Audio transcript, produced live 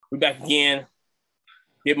We're back again.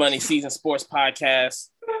 Get Money Season Sports Podcast.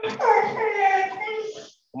 I'm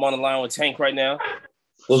on the line with Tank right now.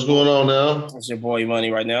 What's going on now? It's your boy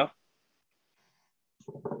Money right now.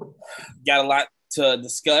 Got a lot to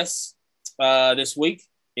discuss this week.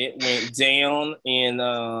 It went down in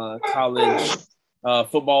college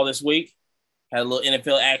football this week. Had a little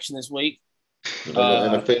NFL action this week. Got a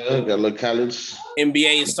little NFL, got a little college.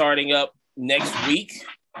 NBA is starting up next week.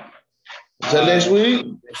 Is that next week?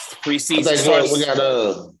 Preseason starts. We got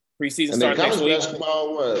preseason starts next week.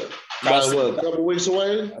 Basketball, what? A couple weeks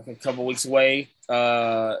away. I think a couple weeks away.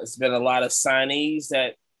 It's been a lot of signees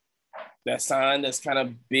that signed. That's kind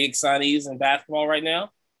of big signees in basketball right now.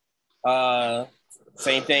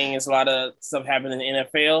 Same thing as a lot of stuff happening in the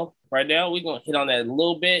NFL right now. We're gonna hit on that a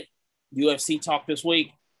little bit. UFC talk this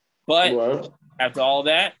week, but after all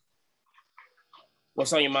that,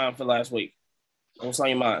 what's on your mind for last week? What's on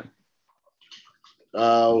your mind?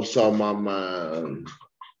 What's on my mind?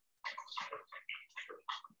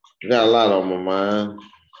 Got a lot on my mind.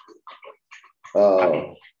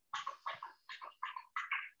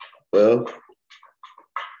 Well,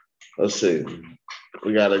 let's see.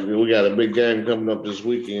 We got a big game coming up this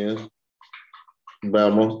weekend.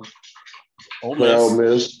 Bama. Ole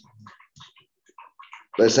Miss.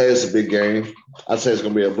 They say it's a big game. I say it's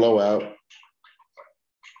gonna be a blowout.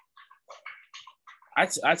 I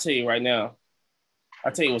tell you right now. I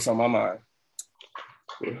tell you what's on my mind.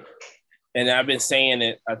 And I've been saying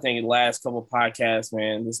it, I think, the last couple of podcasts,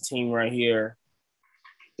 man. This team right here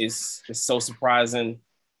is so surprising.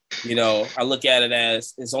 You know, I look at it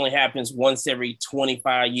as it only happens once every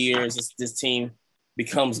 25 years. This team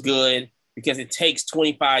becomes good because it takes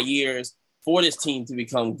 25 years for this team to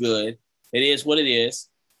become good. It is what it is.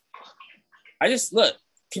 Look,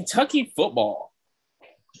 Kentucky football.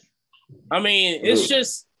 I mean,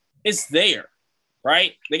 it's there.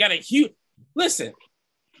 Right? They got a huge – listen,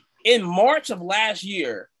 in March of last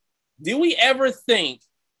year, did we ever think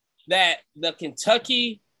that the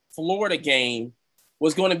Kentucky-Florida game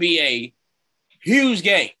was going to be a huge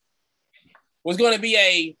game? Was going to be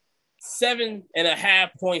a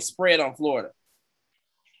 7.5-point spread on Florida?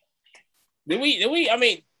 Did we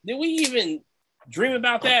even dream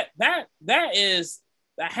about that? That is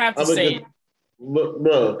 – I have to say – But,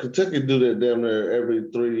 bro, Kentucky do that damn near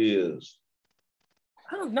every 3 years.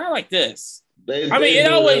 Not like this. They go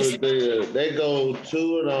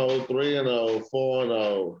 2-0, 3-0,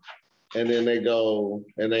 4-0, and then they go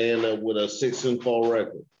and they end up with a 6-4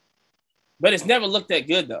 record. But it's never looked that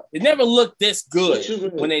good though. It never looked this good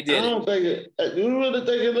when they did. I don't think it. You really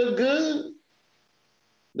think it looked good?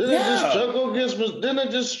 Didn't they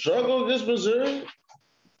just struggle against Missouri?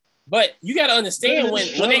 But you got to understand when they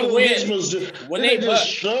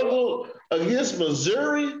struggled against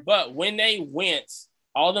Missouri. But when they went.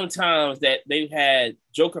 All them times that they had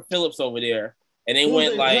Joker Phillips over there, and they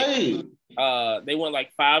went like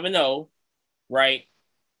 5-0, right?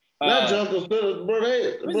 Not Joker Phillips, bro.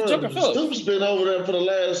 Joker Phillips? Stoop's been over there for the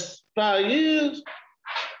last 5 years.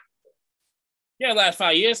 Yeah, last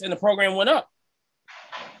 5 years, and the program went up.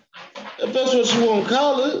 If that's what you want to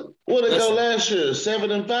call it, what did they go last year?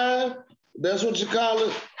 7-5? That's what you call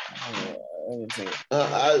it?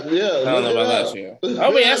 I don't know about last year.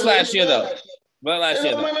 I mean, that's last year though. But last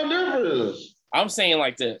year, I'm saying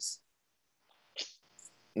like this: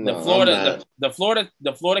 the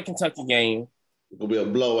Florida Kentucky game it's gonna be a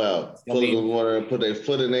blowout. Florida gonna put their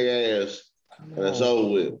foot in their ass, and it's over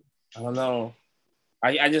with. I don't know.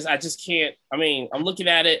 I just can't. I mean, I'm looking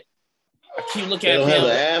at it. I keep looking at it. They don't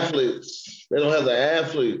have the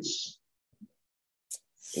athletes.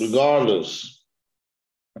 Regardless.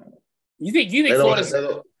 Do you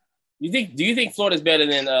think Florida's better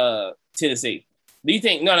than Tennessee? Do you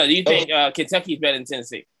think Kentucky's better than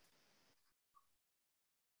Tennessee?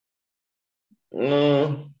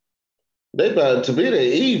 To me, they're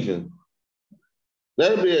even.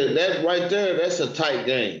 That right there. That's a tight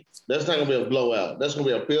game. That's not gonna be a blowout. That's gonna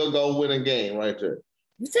be a field goal winning game right there.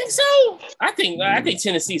 You think so? I think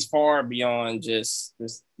Tennessee's far beyond just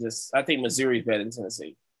this. I think Missouri's better than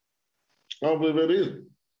Tennessee. I don't believe that either. You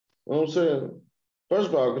know what I'm saying? First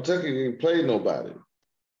of all, Kentucky ain't played nobody.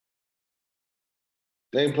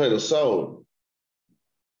 They ain't played a soul.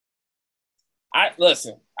 I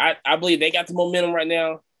believe they got the momentum right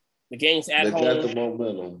now. The game's at home. They got the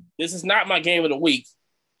momentum. This is not my game of the week,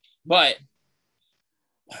 but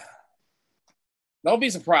don't be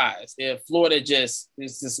surprised if Florida just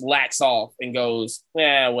lacks off and goes,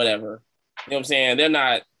 whatever. You know what I'm saying? They're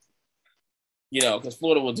not, because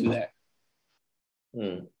Florida will do that.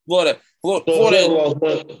 Florida Florida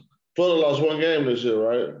lost one game this year,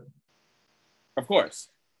 right? Of course.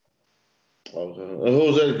 Okay.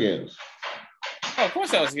 Who's that against? Oh, of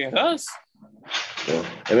course that was against us. Yeah.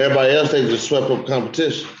 And everybody else, they just swept up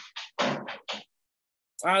competition.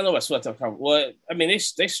 I don't know what swept up competition. Well, I mean,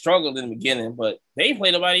 they struggled in the beginning, but they ain't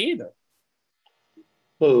played nobody either.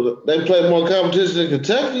 Well, they played more competition than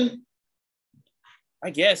Kentucky?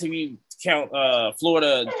 I guess if you count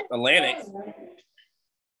Florida Atlantic.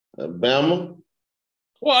 Bama?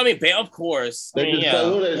 Well, I mean, of course. They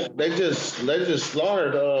just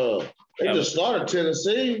slaughtered just slaughtered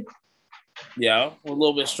Tennessee. Yeah, a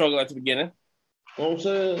little bit of struggle at the beginning. You know what I'm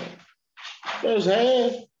saying? First half.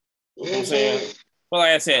 You know what I'm saying? But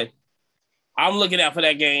like I said, I'm looking out for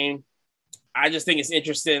that game. I just think it's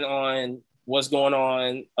interesting on what's going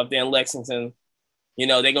on up there in Lexington. You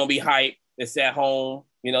know, they're gonna be hyped. It's at home.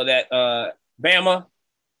 You know that Bama.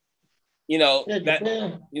 You know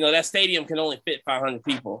that stadium can only fit 500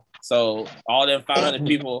 people. So all them 500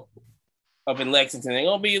 people up in Lexington, they're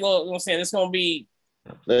gonna be. You know what I'm saying? It's gonna be.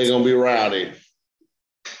 They're gonna be rowdy.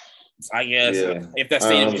 I guess if that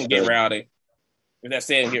stadium can get rowdy. If that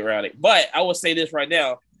stadium get rowdy. But I will say this right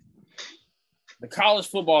now. The college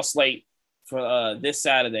football slate for this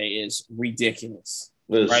Saturday is ridiculous.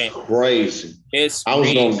 It's crazy. I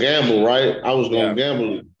was going to gamble, right? I was going to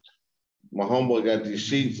gamble. My homeboy got these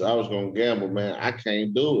sheets. I was going to gamble, man. I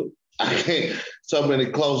can't do it. I can't. So many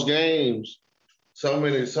close games. So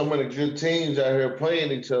many good teams out here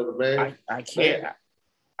playing each other, man. I can't.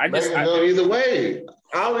 I can go either way.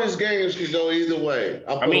 All these games can go either way.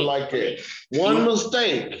 I put it like that. One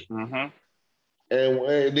mistake. Mm-hmm.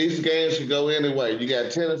 And these games can go anyway. You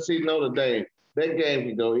got Tennessee, Notre Dame. That game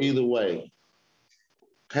can go either way.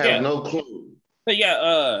 Have no clue.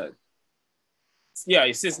 So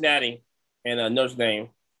Cincinnati and Notre Dame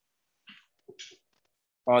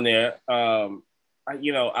on there. I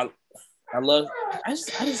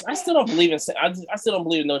still don't believe in I still don't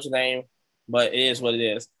believe in Notre Dame, but it is what it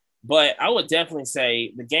is. But I would definitely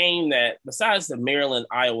say the game that besides the Maryland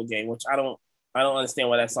Iowa game, which I don't understand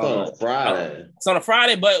why that's on a Friday. It's on a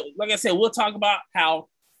Friday, but like I said, we'll talk about how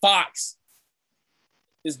Fox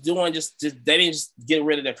is doing just they didn't just get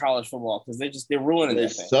rid of their college football because they're ruining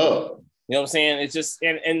that thing. You know what I'm saying? It's just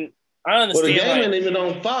and I understand. Well, the game ain't even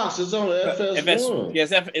on Fox. It's on FS1.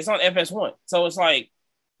 Yes, it's on FS1. So it's like,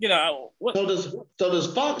 what? So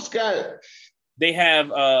does Fox got? They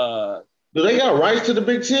have. Do they got rights to the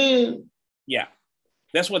Big Ten? Yeah,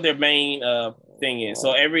 that's what their main thing is.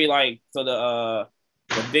 So the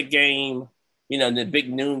big game, the big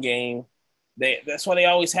noon game. That's why they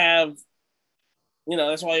always have.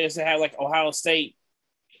 That's why they used to have like Ohio State,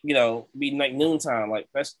 be like noontime. Like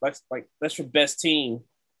that's your best team.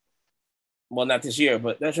 Well, not this year,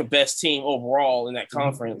 but that's your best team overall in that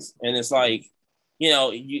conference. And it's like,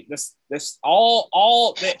 that's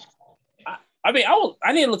all that. I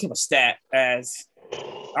need to look up a stat as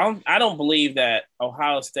I don't believe that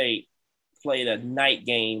Ohio State played a night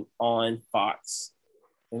game on Fox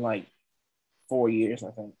in like 4 years.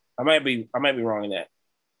 I think I might be wrong in that.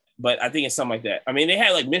 But I think it's something like that. I mean, they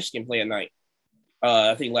had like Michigan play at night,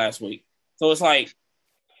 I think last week. So it's like,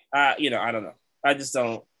 I don't know. I just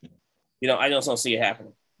don't, I just don't see it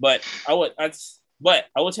happening. But I will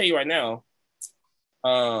tell you right now,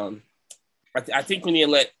 I think we need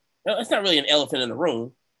to it's not really an elephant in the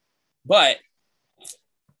room, but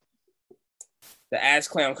the Ass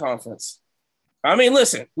Clown Conference. I mean,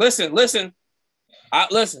 listen. Listen.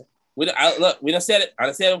 We done said it. I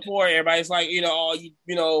done said it before. Everybody's like, ACC,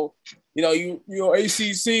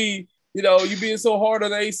 you being so hard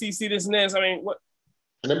on the ACC, this and this. I mean, what?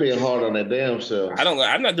 They're being hard on their damn self.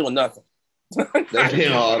 I'm not doing nothing. They're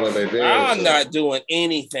being hard on their damn self. I'm not doing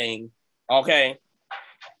anything. Okay.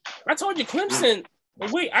 I told you Clemson.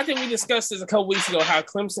 I think we discussed this a couple weeks ago, how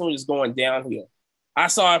Clemson was going downhill. I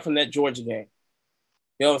saw it from that Georgia game.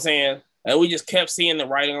 You know what I'm saying? And we just kept seeing the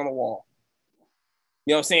writing on the wall.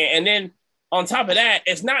 You know what I'm saying? And then on top of that,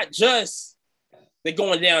 it's not just they're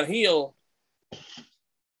going downhill.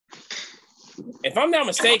 If I'm not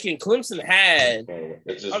mistaken, Clemson had.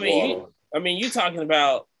 You're talking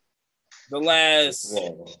about the last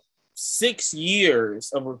 6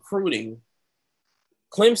 years of recruiting.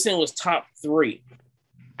 Clemson was top 3,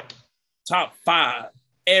 top 5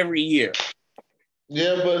 every year.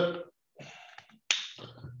 Yeah, but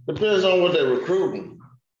depends on what they're recruiting.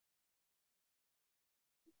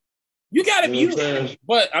 You got to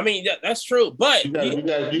but I mean that's true. But you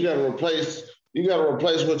got to replace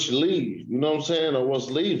what you leave. You know what I'm saying, or what's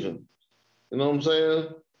leaving. You know what I'm saying.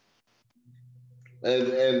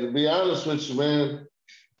 And to be honest with you, man,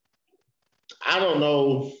 I don't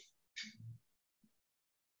know.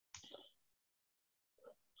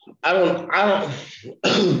 I don't,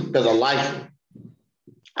 because I like him.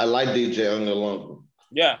 I like DJ Uiagalelei.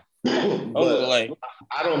 Yeah. But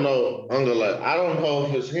I don't know Uiagalelei. I don't know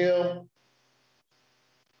if it's him.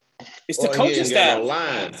 It's the coaching staff. No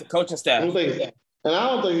line. It's the coaching staff. And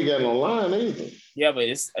I don't think he got no line either. Yeah, but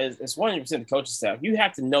it's 100% the coaching staff. You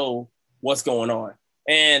have to know what's going on.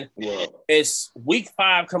 And it's week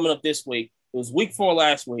 5 coming up this week. It was week 4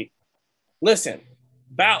 last week. Listen,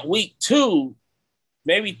 about week 2,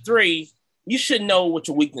 maybe 3, you should know what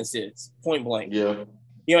your weakness is, point blank. Yeah.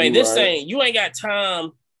 You know, this thing, you ain't got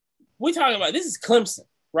time. We talking about this is Clemson,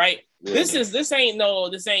 right? Yeah. This ain't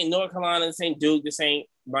North Carolina, this ain't Duke, this ain't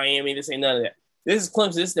Miami, this ain't none of that. This is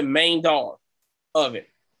Clemson. This is the main dog of it.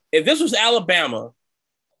 If this was Alabama,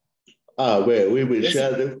 we would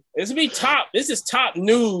shut it. This would be top. This is top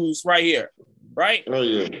news right here, right? Oh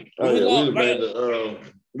yeah.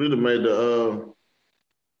 We'd have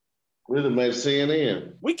made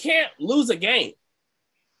CNN. We can't lose a game.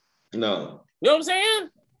 No. You know what I'm saying?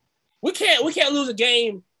 We can't lose a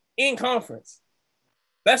game in conference.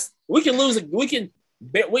 We can't lose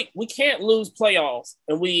playoffs,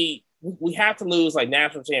 and we have to lose like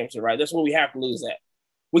national championship, right? That's what we have to lose at.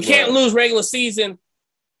 We can't lose regular season,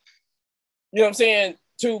 you know what I'm saying,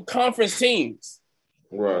 to conference teams.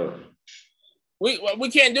 Right. We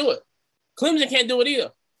can't do it. Clemson can't do it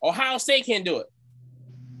either. Ohio State can't do it.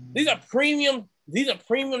 These are premium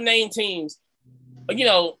name teams. You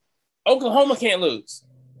know, Oklahoma can't lose.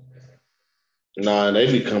 Nah, they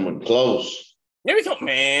be coming close. They become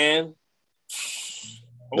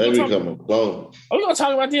close. Are we gonna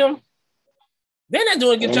talk about them? They're not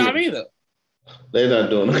doing a good job either. They're not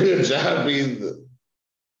doing a good job either.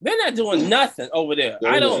 They're not doing nothing over there.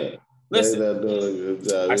 Listen. They're not doing a good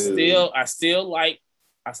job. I still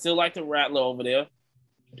like the Rattler over there.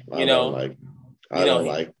 I don't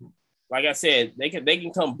like. Like I said, they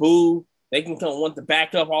can come boo. They can come want to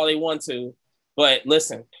back up all they want to. But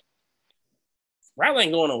listen, Rattler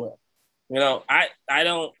ain't going nowhere. You know, I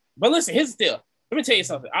don't. But listen, here's the deal. Let me tell you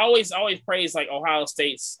something. I always praise like Ohio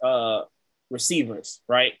State's receivers,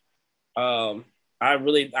 right? I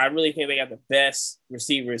really think they got the best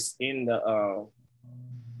receivers in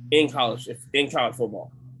college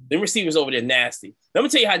football. The receivers over there nasty. Let me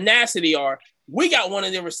tell you how nasty they are. We got one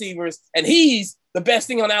of their receivers, and he's the best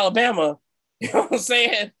thing on Alabama. You know what I'm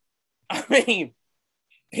saying? I mean,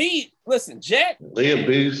 Jet. They a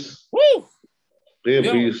beast. Woo. They a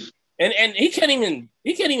beast. And he can't even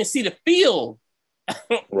see the field.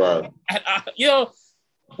 Right. But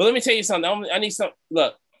let me tell you something. I need some.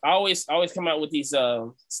 Look, I always come out with these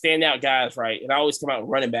standout guys, right? And I always come out with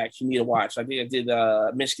running backs you need to watch. I did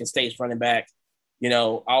Michigan State's running back. You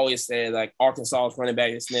know, I always say like Arkansas's running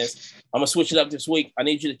back is this. I'm gonna switch it up this week. I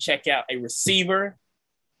need you to check out a receiver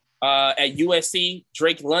at USC,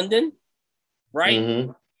 Drake London, right?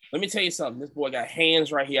 Mm-hmm. Let me tell you something. This boy got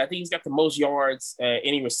hands right here. I think he's got the most yards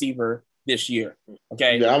any receiver this year.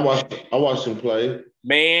 Okay. Yeah, I watched him play.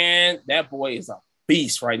 Man, that boy is a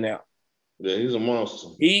beast right now. Yeah, he's a monster.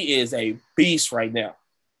 He is a beast right now.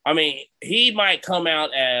 I mean, he might come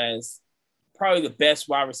out as probably the best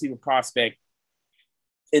wide receiver prospect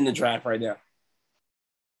in the draft right now.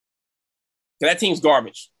 That team's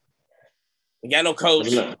garbage. They got no coach.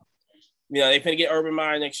 You know, they finna get Urban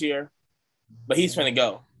Meyer next year, but he's finna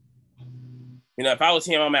go. You know, if I was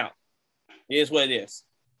him, I'm out. It is what it is.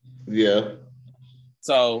 Yeah.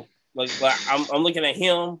 So, like I'm looking at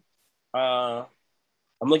him.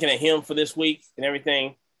 I'm looking at him for this week and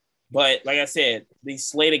everything. But like I said, these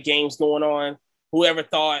slate of games going on. Whoever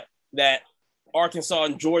thought that Arkansas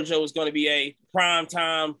and Georgia was going to be a prime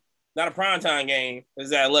time, not a prime time game,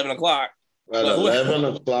 is at 11 o'clock. At 11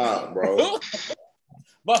 o'clock, bro.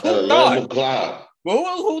 But who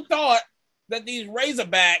thought that these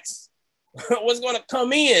Razorbacks was going to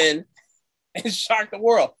come in and shock the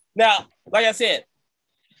world? Now, like I said,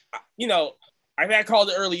 you know, I called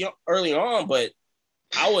it early on, but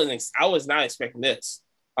I was not expecting this.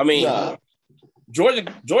 I mean, Georgia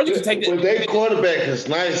can take it. Their quarterback is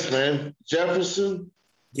nice, man. Jefferson.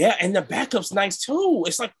 Yeah, and the backup's nice too.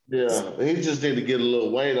 It's like he just need to get a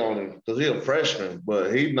little weight on him because he's a freshman,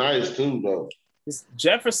 but he's nice too, though.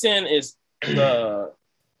 Jefferson is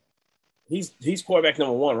he's quarterback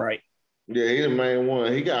number 1, right? Yeah, he's the main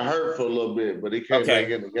one. He got hurt for a little bit, but he came back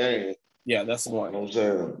in the game. Yeah, that's the one. You know what I'm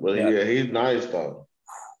saying? But he's nice though.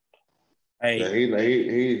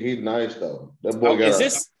 Hey, he's nice though. That boy got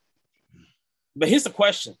this. But here's the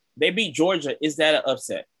question: they beat Georgia. Is that an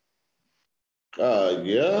upset?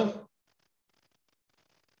 Yeah.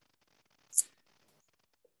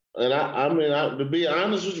 And I mean, to be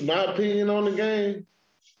honest with you, my opinion on the game,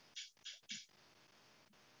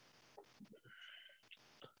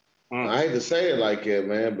 I hate to say it like that,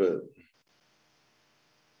 man, but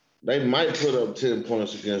they might put up 10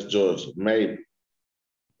 points against Georgia. Maybe.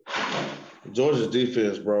 Georgia's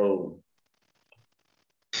defense, bro.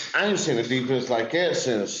 I ain't seen a defense like that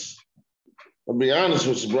since, I'll be honest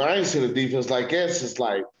with you, bro. I ain't seen a defense like that since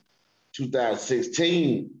like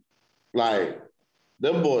 2016. Like,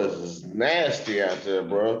 them boys is nasty out there,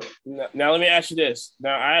 bro. Now let me ask you this.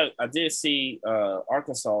 Now I did see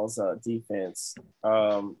Arkansas's defense.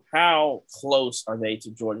 How close are they to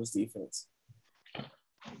Georgia's defense?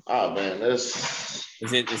 Oh man, is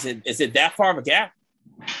it that far of a gap?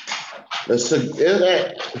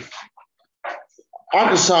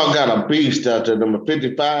 Arkansas got a beast out there, number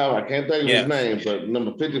 55. I can't think of his name, but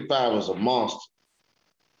number 55 is a monster.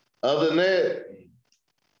 Other than that,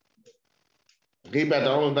 he about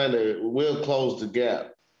the only thing that will close the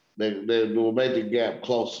gap. They will make the gap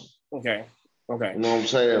closer. Okay. You know what I'm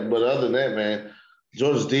saying? But other than that, man,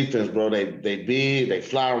 Georgia's defense, bro, they big, they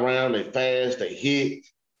fly around, they fast, they hit,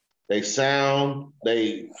 they sound,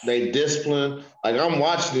 they discipline. Like, I'm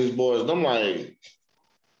watching these boys, and I'm like,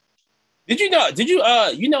 Did you know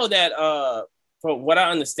that from what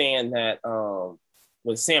I understand that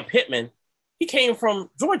with Sam Pittman, he came from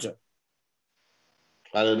Georgia.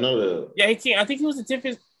 I didn't know that. Yeah, he came. I think he was a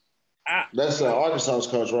different. That's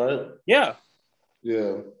Arkansas's coach, right? Yeah.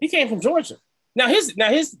 Yeah. He came from Georgia. Now here's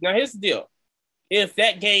the deal. If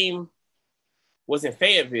that game was in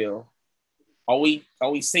Fayetteville, are we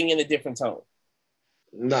singing a different tone?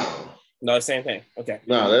 No. No, the same thing. Okay.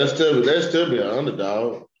 No, they'll still be an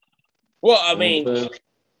underdog. Well, I mean,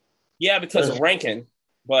 yeah, because of ranking,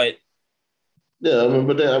 but yeah, I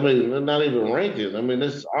mean, they're not even ranking. I mean,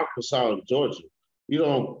 this is Arkansas and Georgia.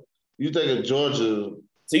 You think of Georgia?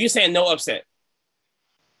 So you're saying no upset?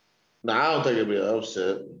 No, I don't think it'd be an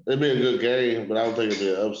upset. It'd be a good game, but I don't think it'd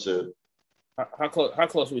be an upset. How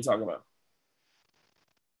close are we talking about?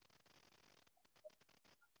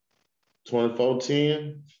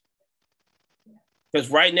 24-10. Because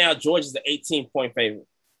right now Georgia's the 18-point favorite.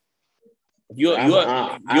 You're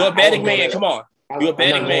a betting man. Come on, you're a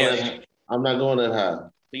betting man. I'm not going that high.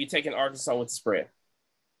 So you're taking Arkansas with the spread?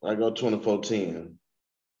 I go 24-10.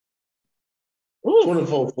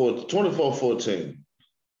 24-14.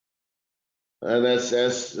 And that's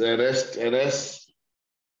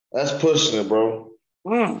pushing it, bro.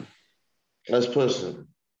 That's pushing it.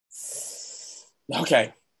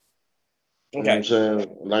 Okay. You know what I'm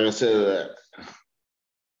saying? Like I said,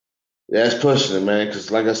 that's pushing it, man. Because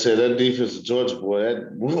like I said, that defense of Georgia, boy,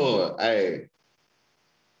 hey,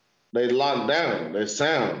 they locked down. They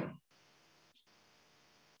sound.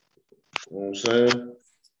 You know what I'm saying?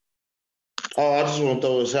 Oh, I just want to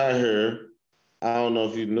throw this out here. I don't know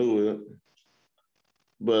if you knew it,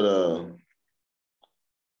 but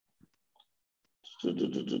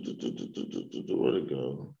where'd it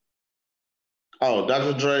go? Oh,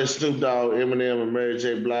 Dr. Dre, Snoop Dogg, Eminem, and Mary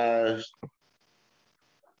J. Blige.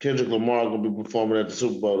 Kendrick Lamar gonna be performing at the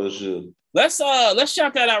Super Bowl this year. Let's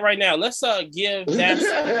shout that out right now. Let's give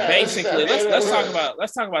that basically. Let's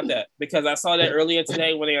talk about that because I saw that earlier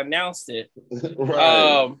today when they announced it.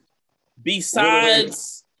 Right.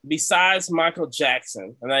 Besides Michael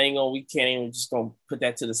Jackson, and we can't even just gonna put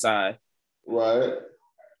that to the side. Right.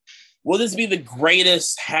 Will this be the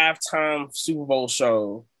greatest halftime Super Bowl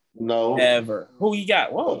show? No. Ever. Who you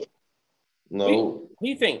got? Whoa. No. Who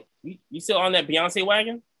you think? You still on that Beyonce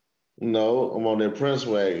wagon? No, I'm on that Prince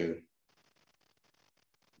wagon.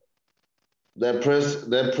 That Prince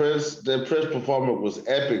performance was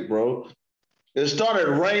epic, bro. It started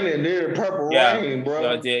raining near Purple Rain, bro.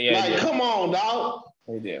 No, it did, come on, dog.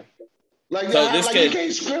 It did. Like, so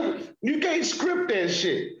you can't script that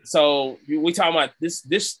shit. So we talking about this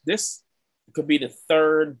could be the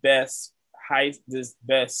third best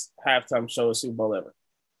halftime show of Super Bowl ever.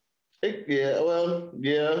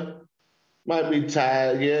 Might be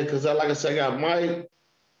tied, because like I said, I got Mike,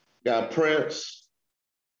 got Prince.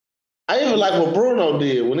 I even like what Bruno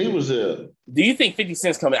did when he was there. Do you think 50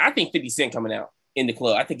 Cent's coming? I think 50 Cent coming out in the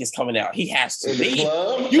club. I think it's coming out. He has to. The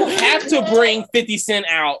club? You have to bring 50 Cent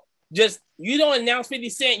out. Just you don't announce 50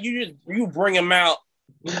 Cent, you bring him out.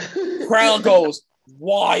 Crowd goes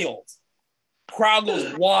wild.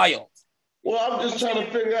 Well, I'm just trying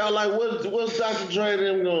to figure out like what's Dr. Dre and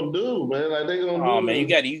them gonna do, man? Like they gonna do? Oh man, you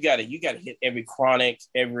gotta hit every Chronic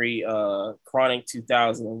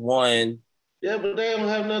 2001. Yeah, but they don't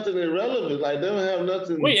have nothing irrelevant. Like they don't have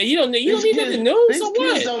nothing. Well, yeah, you don't need nothing new. These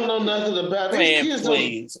kids don't know nothing about.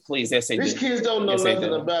 Please, yes they do. These kids don't know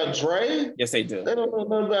nothing about Dre. Yes, they do. They don't know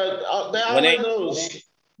nothing about.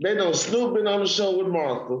 They know Snoop been on the show with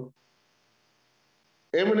Martha.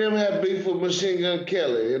 Eminem had beef with Machine Gun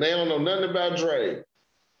Kelly, and they don't know nothing about Dre.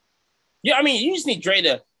 Yeah, I mean, you just need Dre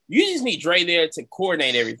there to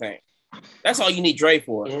coordinate everything. That's all you need Dre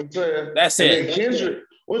for. You know what I'm saying? That's and it. Then Kendrick,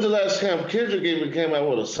 when's the last time Kendrick even came out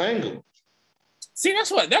with a single? See,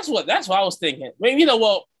 that's what I was thinking. I mean,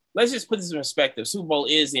 well, let's just put this in perspective. Super Bowl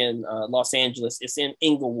is in Los Angeles. It's in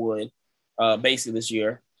Inglewood, basically this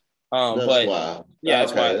year. That's but why. Yeah,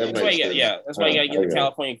 that's why. That's why you got to get the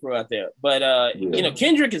California crew out there. But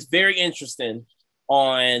Kendrick is very interesting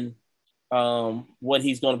on what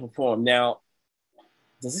he's going to perform. Now,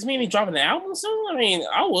 does this mean he's dropping an album soon? I mean,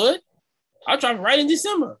 I'll drop it right in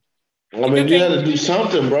December. I mean, you got to do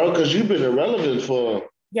something, bro, because you've been irrelevant for.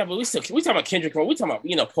 Yeah, but we talking about Kendrick. We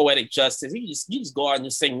talking about Poetic Justice. You just go out and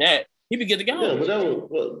just sing that. He'd be good to go. Yeah,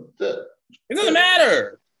 it doesn't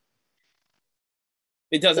matter.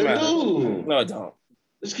 It doesn't matter. Do. No, it don't.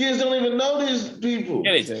 These kids don't even know these people.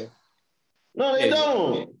 Yeah, they do. No, they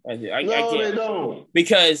don't. They don't.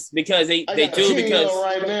 Because they do because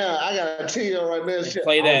right now. I got a 10-year-old right now. Shit.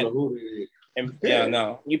 Play that. I don't know who they is. And, yeah,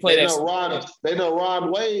 no. You play they that. They know Rod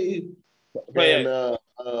Wave. Play that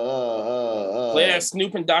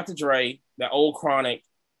Snoop and Dr. Dre, that old Chronic,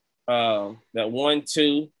 that 1,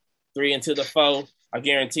 2, 3 into the 4. I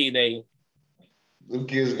guarantee the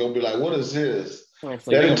kids are gonna be like, "What is this?"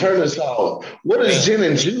 Daddy, turn this off. What is gin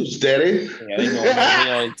and juice, Daddy? Yeah, they're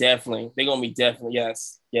gonna be definitely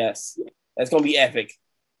yes. That's gonna be epic.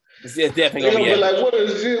 It's definitely gonna be like, what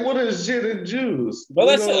is gin and juice?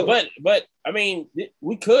 But I mean,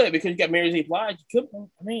 we could because you got Mary J. Blige. You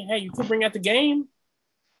could bring out the Game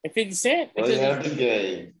and 50 Cent. Bring out the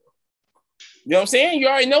Game. You know what I'm saying? You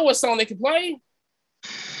already know what song they can play.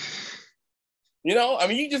 I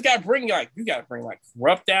mean, you just gotta bring like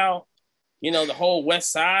Corrupt out. The whole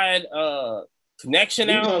West Side connection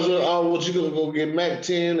out. What you gonna go get Mac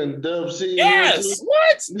 10 and Dub C? Yes.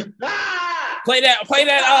 What? Play that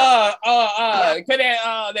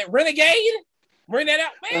Renegade. Bring that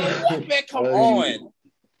out, man. What, man? Come on.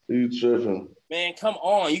 You tripping? Man, come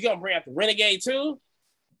on. You gonna bring out the Renegade too?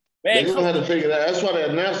 Man, they're gonna have to figure it out. That's why they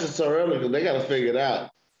announced it so early because they gotta figure it out.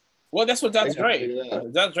 Well, that's what Dr. Dre.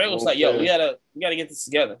 Dr. Dre was like, "Yo, we gotta get this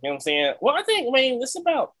together." You know what I'm saying? Well,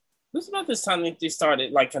 it's about this time they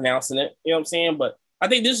started like announcing it. You know what I'm saying? But I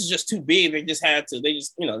think this is just too big. They just had to. They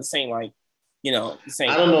just this ain't like this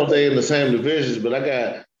ain't. I don't know if they're in the same divisions, but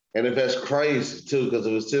and if that's crazy too, because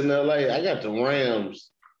if it's in LA, I got the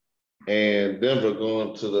Rams and Denver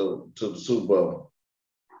going to the Super Bowl.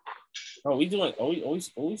 Oh, we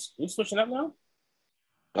switching up now?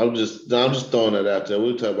 I'm just throwing that out there.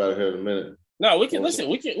 We'll talk about it here in a minute. No, we can listen.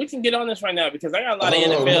 We can get on this right now because I got a lot of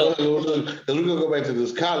NFL. We're gonna go back to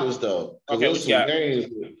this college though. Okay, what you got? Games.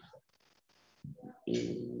 I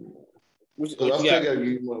still gotta give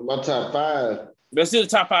you my top 5. Let's do the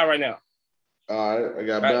top 5 right now. All right, I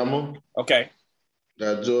got Bama. Okay.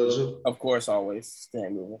 Got Georgia. Of course, always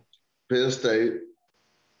stand moving. Penn State.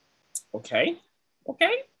 Okay.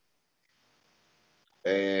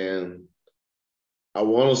 And I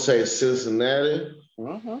want to say Cincinnati.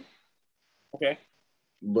 Okay.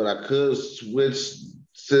 But I could switch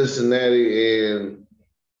Cincinnati and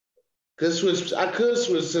I could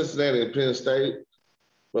switch Cincinnati and Penn State,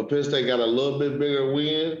 but Penn State got a little bit bigger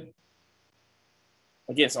win.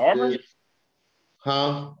 Against Auburn?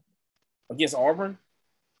 Huh? Against Auburn?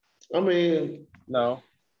 I mean, no.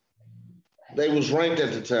 They was ranked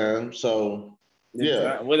at the time, so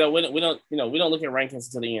yeah. We don't look at rankings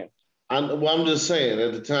until the end. I'm just saying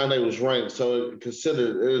at the time they was ranked, so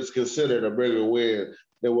it's considered a bigger win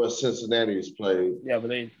than what Cincinnati's played. Yeah,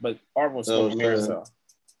 but Auburn was from here, so.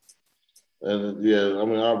 And yeah, I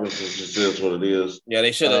mean Auburn just is what it is. Yeah,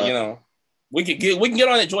 they should have. We can get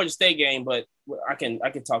on the Georgia State game, but I can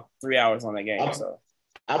talk 3 hours on that game.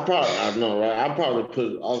 I know, right? I probably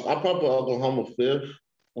put Oklahoma 5th.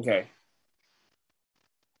 Okay.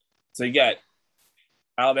 So you got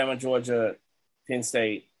Alabama, Georgia, Penn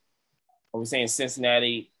State. Are we saying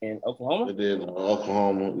Cincinnati and Oklahoma? And then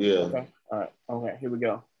Oklahoma, yeah. Okay. All right. Okay, here we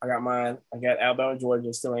go. I got mine. I got Alabama,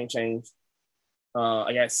 Georgia. Still ain't changed.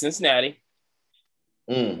 I got Cincinnati.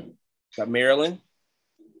 Got Maryland.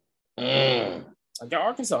 I got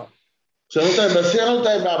Arkansas. So I don't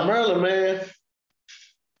think about Maryland, man.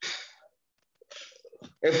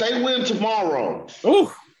 If they win tomorrow. Ooh,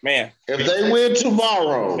 man. If they win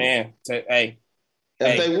tomorrow. Man, If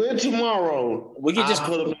they win tomorrow, we can just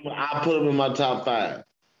put them in my top 5.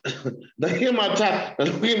 They in my top.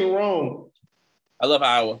 Don't get me wrong. I love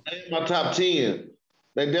Iowa. They in my top 10.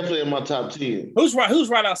 They definitely in my top 10. Who's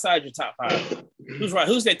right outside your top 5?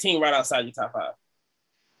 Who's that team right outside your top 5?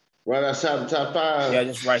 Right outside the top 5? Yeah,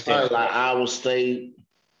 just right there. Like Iowa State.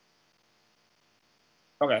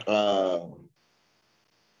 Okay.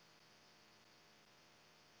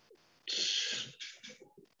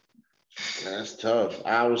 That's tough.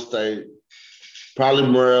 Iowa State, probably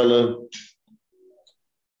Maryland.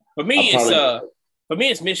 For me,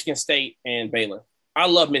 it's Michigan State and Baylor. I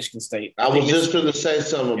love Michigan State. I was just going to say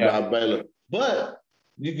something about Baylor, but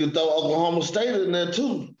you can throw Oklahoma State in there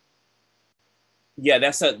too. Yeah,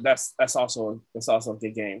 that's also a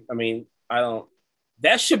good game. I mean,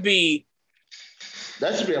 that should be a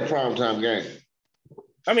primetime game.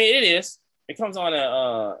 I mean, it is. It comes on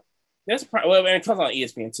it comes on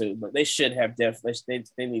ESPN too, but they should have they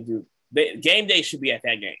need to game day should be at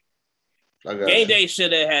that game. Game day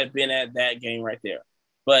should have been at that game right there.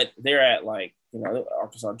 But they're at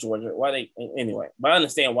Arkansas, Georgia. Why they anyway? But I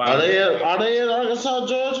understand why. Are they in Arkansas,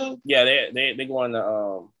 Georgia? Yeah, they're going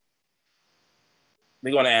to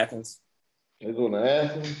they're going to Athens. They're going to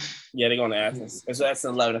Athens? Yeah, they're going to Athens. And so that's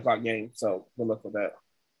an 11 o'clock game. So good luck with that.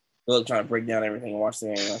 Good luck trying to break down everything and watch the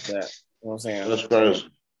game like that. You know what I'm saying? That's crazy.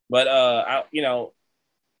 But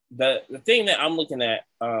the thing that I'm looking at,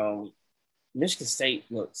 Michigan State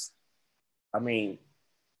looks. I mean,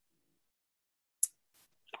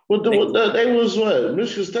 they was what?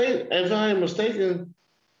 Michigan State, if I ain't mistaken,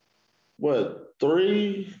 what,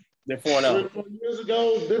 3? They're 4-0. 4 years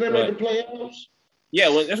ago? Did they make the playoffs? Yeah,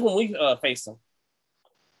 well, that's when we faced them.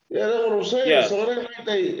 Yeah, that's what I'm saying. Yeah. So it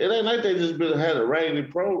ain't like they just had a rainy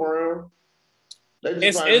program.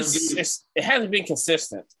 It hasn't been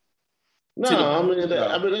consistent. No, I mean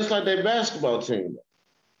it's like their basketball team.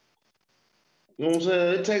 You know what I'm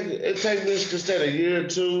saying? It take Michigan State a year or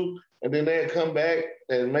two, and then they come back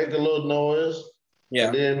and make a little noise.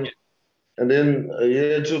 Yeah. And then a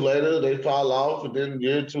year or two later they fall off, and then a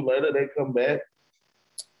year or two later they come back.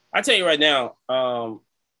 I tell you right now, I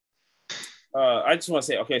just want to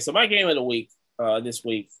say, okay, so my game of the week this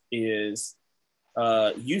week is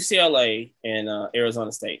UCLA and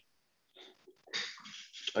Arizona State.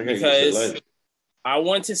 Okay, because UCLA. I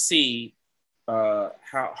want to see how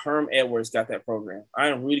Herm Edwards got that program. I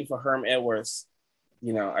am rooting for Herm Edwards.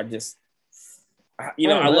 I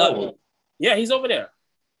love him. Yeah, he's over there.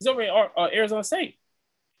 He's over at Arizona State.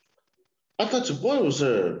 I thought your boy was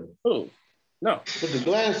there. Who? No. With the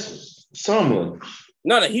glasses. Sumlin.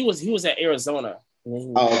 No, he was at Arizona.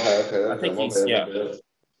 Okay. I think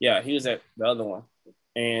yeah, he was at the other one.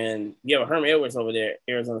 And you have Herm Edwards over there,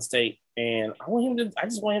 Arizona State, and I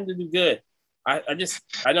just want him to do good. I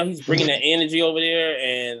know he's bringing that energy over there,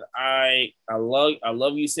 and I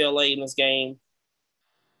love UCLA in this game.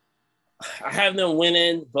 I have them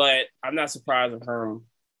winning, but I'm not surprised if Herm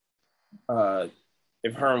beats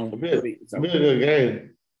them. It's a good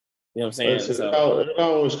game. You know what I'm saying? It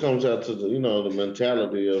always comes out to the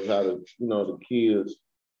mentality of how the kids.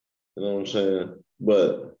 You know what I'm saying?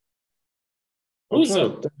 But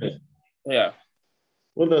yeah.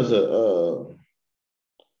 What does it?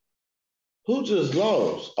 Who just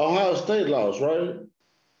lost? Ohio State lost, right?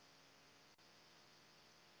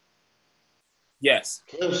 Yes.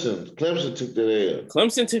 Clemson took the L.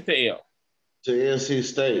 Clemson took the L. To NC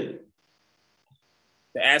State.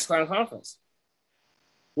 The Ask-Clown Conference.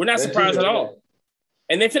 We're not surprised at all.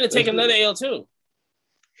 And they finna take another L too.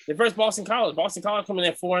 They first Boston College. Boston College coming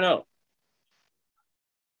in 4-0.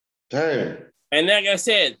 Damn. And like I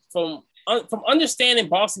said, from understanding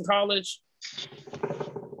Boston College,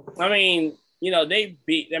 I mean, they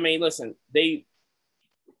beat. I mean, listen, they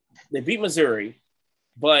beat Missouri,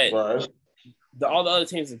 but all the other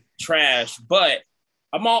teams are trash. But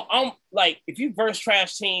I'm like, if you verse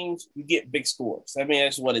trash teams, you get big scores. I mean,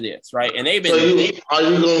 that's what it is, right? And they've been. Are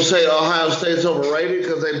you gonna say Ohio State's overrated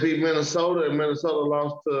because they beat Minnesota and Minnesota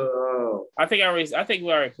lost to? I think we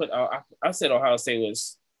already put. I said Ohio State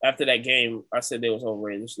was. After that game, I said they was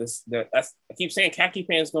overrated. I keep saying khaki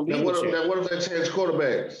pants gonna be. What if they change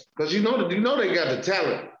quarterbacks? Because you know they got the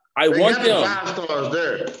talent. I want them. 5 stars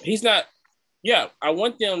there. He's not. Yeah, I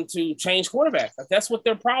want them to change quarterbacks. That's what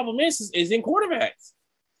their problem is in quarterbacks.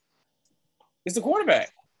 It's the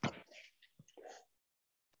quarterback.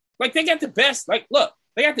 Like they got the best. Like look,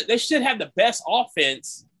 they should have the best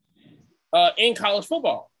offense in college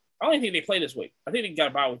football. I don't even think they play this week. I think they got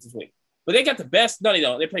a bye week this week. But they got the best. No, they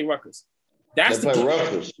don't. They play Rutgers.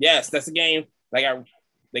 Rutgers. Yes, that's the game. They got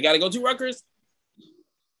to go to Rutgers.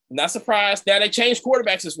 Not surprised. Now they changed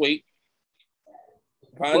quarterbacks this week.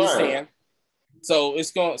 I understand. So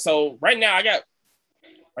it's going. So right now I got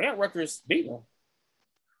Rutgers beating them.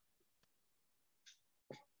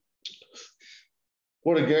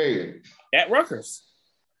 What a game at Rutgers.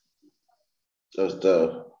 That's tough.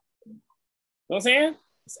 You know what I'm saying?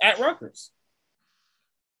 It's at Rutgers.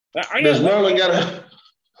 Does Maryland got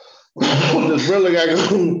This really got to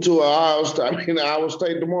go to Iowa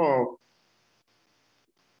State tomorrow.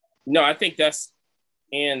 No, I think that's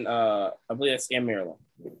in. I believe that's in Maryland.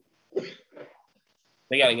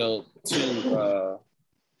 They got to go to.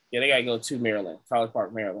 They got to go to Maryland, College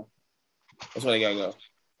Park, Maryland. That's where they got to go.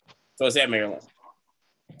 So it's at Maryland.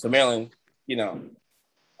 So Maryland,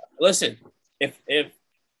 listen, if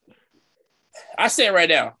I say it right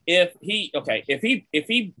now, if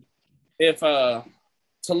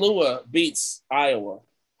Talua beats Iowa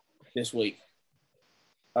this week,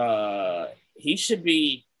 he should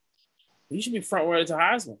be front runner to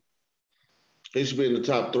Heisman. He should be in the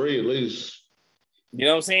top 3 at least. You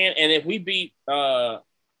know what I'm saying? And if we beat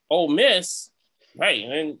Ole Miss, hey,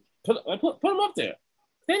 and put them up there.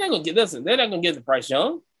 They're not gonna give the Bryce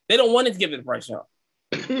Young. They don't want it to give it to Bryce Young.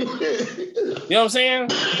 You know what I'm saying?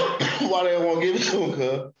 Why they don't want to give it to him,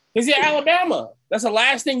 cuz? Because you're Alabama. That's the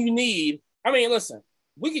last thing you need. I mean, listen,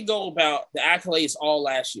 we could go about the accolades all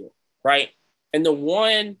last year, right? And the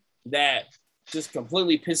one that just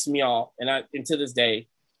completely pissed me off, and to this day,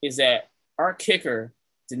 is that our kicker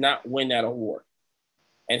did not win that award.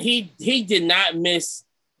 And he did not miss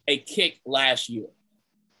a kick last year.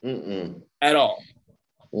 At all.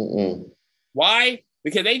 Why?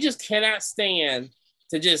 Because they just cannot stand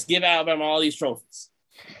to just give Alabama all these trophies.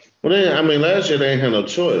 Well, last year they ain't had no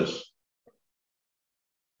choice.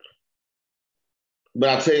 But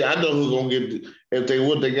I tell you, I know who's gonna get if they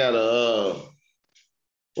would. They got a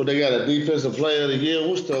defensive player of the year.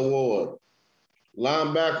 What's the award?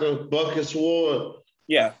 Linebacker Buckets Award.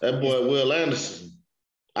 Yeah, that boy Will Anderson.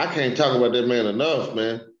 I can't talk about that man enough,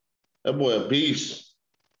 man. That boy a beast.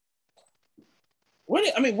 Where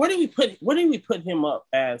do we put him up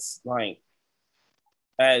as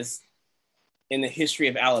in the history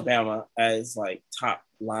of Alabama as like top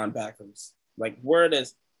linebackers? Like where do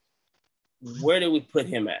we put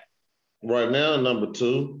him at? Right now, number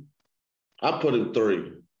 2. I put him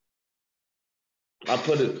 3. I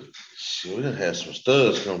put it. We done had some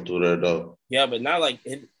studs come through there though. Yeah, but not like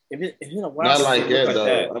it. Not like that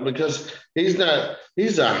though, because he's a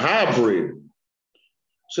hybrid.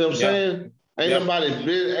 See what I'm saying? Ain't nobody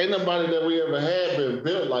that we ever had been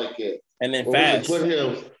built like that. And then fast.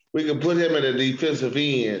 We can put him at a defensive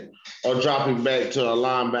end or drop him back to a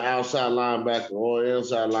outside linebacker or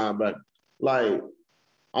inside linebacker. Like,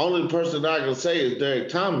 only person I can say is Derek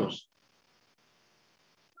Thomas.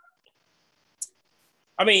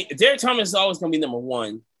 I mean, Derek Thomas is always going to be number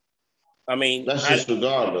 1. I mean, that's just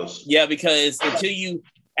regardless. Yeah, because until you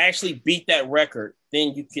actually beat that record,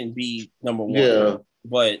 then you can be number 1. Yeah.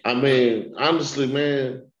 But I mean, honestly,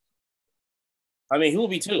 man. I mean, who will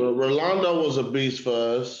be 2? Rolando was a beast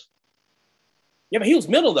for us. Yeah, but he was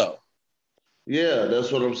middle though. Yeah,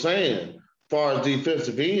 that's what I'm saying. As far as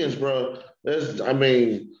defensive ends, bro,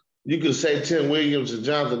 you could say Tim Williams and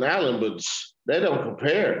Jonathan Allen, but they don't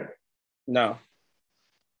compare. No.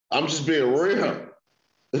 I'm just being real.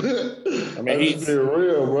 He's being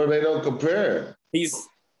real, bro. They don't compare. He's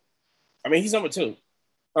number 2.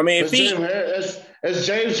 I mean, if it's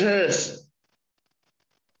James Harrison.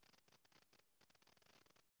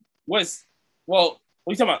 What are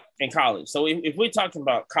you talking about in college? So if we're talking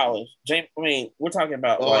about college, James, we're talking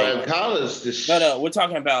about in college. No, we're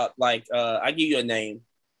talking about I give you a name.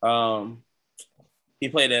 He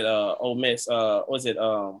played at Ole Miss. Was it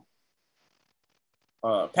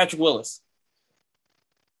Patrick Willis?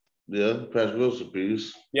 Yeah, Patrick Willis a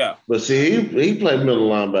piece. Yeah, but see, he played middle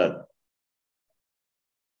linebacker.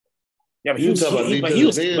 Yeah, but we talking about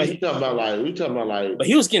But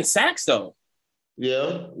he was getting sacks though.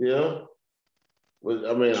 Yeah. But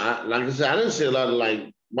like I said, I didn't see a lot of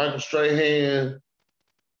like Michael Strahan.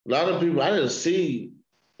 A lot of people I didn't see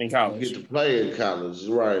in college get to play in college,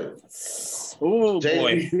 right? Oh boy! I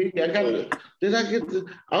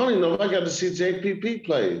don't even know if I got to see JPP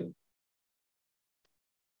play.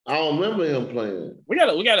 I don't remember him playing. We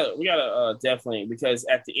gotta definitely, because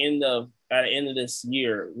at the end of this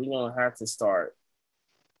year, we're gonna have to start.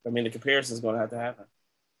 I mean, the comparison is gonna have to happen.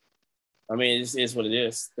 I mean, it is what it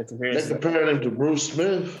is. The comparison. They're comparing him to Bruce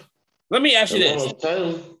Smith. Let me ask you this,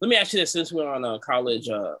 since we're on college,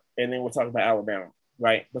 and then we're talking about Alabama,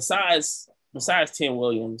 right? Besides Tim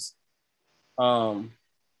Williams, and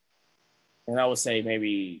I would say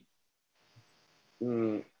maybe,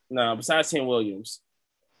 besides Tim Williams,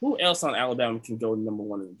 who else on Alabama can go number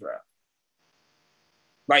 1 in the draft?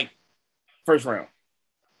 Like, first round.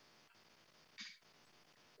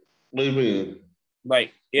 What do you mean?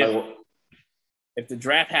 Like, if the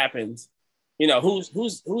draft happens, who's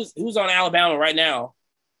on Alabama right now?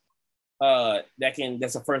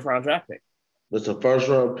 That's a first round draft pick. That's a first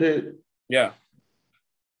round pick. Yeah.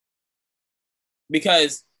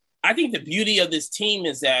 because I think the beauty of this team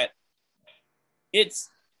is that it's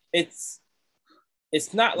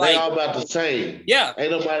not like they all about the same. Yeah. I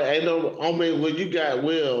mean, well, you got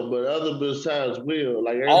Will, but other besides Will,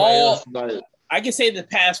 like everybody else, like I can say the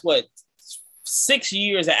past 6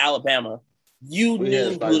 years at Alabama, you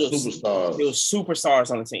knew like superstars. There was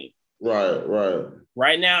superstars on the team. Right.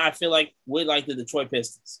 Right now, I feel like we're like the Detroit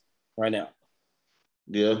Pistons right now.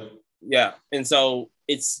 Yeah. And so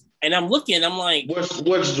and I'm looking, I'm like, which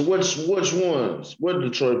ones? What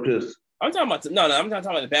Detroit Pistons? I'm talking about I'm not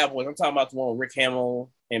talking about the bad boys. I'm talking about the one with Rick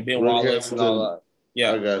Hamill and Ben Wallace Hamilton, and all that.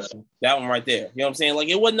 Yeah, I got you. That one right there. You know what I'm saying? Like,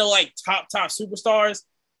 it wasn't no like top superstars,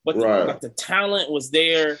 but the talent was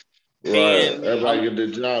there. Right. And everybody get their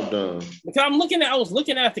job done. Because I was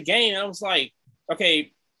looking at the game and I was like,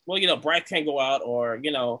 okay, well, Brad can't go out, or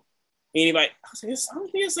anybody. I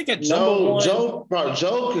don't think it's like a number one.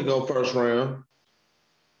 Joe could go first round.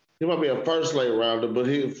 He might be a first late rounder, but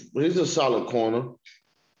he's a solid corner.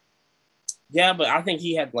 Yeah, but I think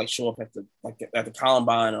he had to show up at the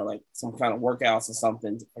combine or some kind of workouts or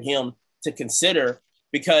something for him to consider,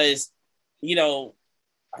 because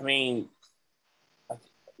I mean,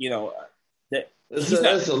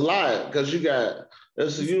 it's a lot, because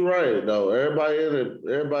you're right though.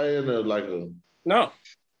 Everybody in it like a no,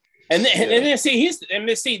 and then here's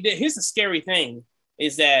the scary thing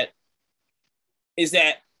is that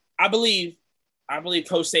I believe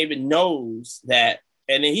Coach Saban knows that.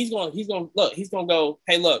 And then he's going to go,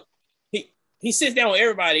 hey, look, he sits down with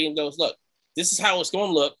everybody and goes, look, this is how it's going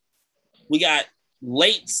to look. We got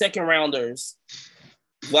late second rounders,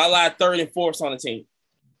 a lot of third and fourths on the team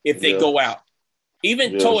if they go out.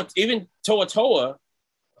 Even Toa, he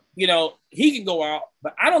can go out,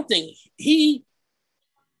 but I don't think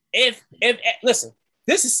listen,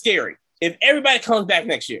 this is scary. If everybody comes back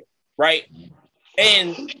next year, right?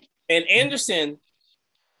 And Anderson,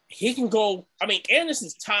 he can go. I mean,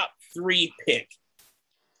 Anderson's top 3 pick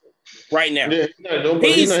right now. Yeah,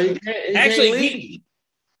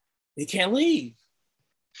 he can't leave.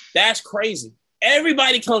 That's crazy.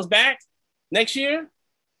 Everybody comes back next year.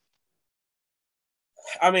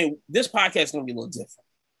 I mean, this podcast is going to be a little different.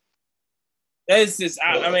 It's just,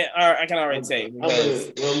 I can already say.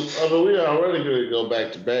 Because, we are already going to go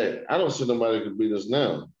back to back. I don't see nobody who can beat us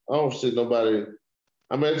now. I don't see nobody.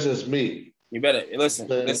 I mean, it's just me. You better listen.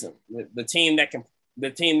 The team that can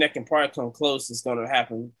probably come close is going to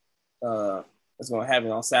happen. It's going to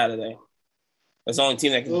happen on Saturday. That's the only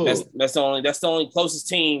team that can. That's the only closest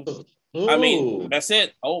team. Ooh. I mean, that's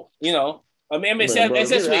it. Oh, I mean, that's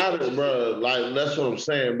week. Bro, like that's what I'm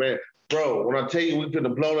saying, man. Bro, when I tell you we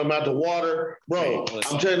finna blow them out the water, bro,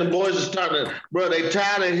 I'm telling the boys are starting to, bro, they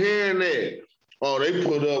tired of hearing that. Oh, they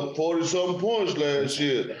put up 40-something points last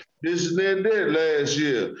year. This and then that last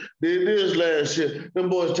year. Did this last year. Them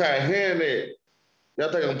boys tired of hearing that.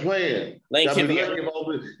 Y'all think I'm playing. Y'all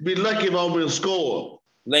be lucky if I'm going to score.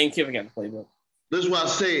 Lane Kiffin got to play, bro. This is what I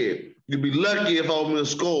said. You'd be lucky if I'm going to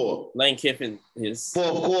score. Lane Kiffin is...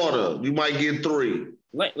 Fourth quarter, you might get 3.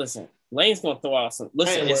 Listen, Lane's going to throw out some...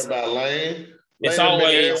 Listen, I ain't worried about Lane. It's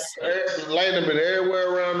always... Lane has been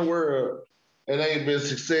everywhere around the world. It ain't been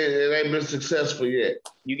successful yet.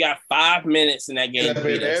 You got 5 minutes in that game. He's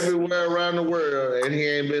been everywhere around the world, and he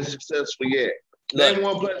ain't been successful yet. Name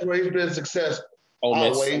one place where he's been successful. Ole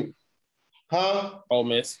Miss. Wait. Huh? Ole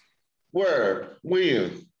Miss. Where?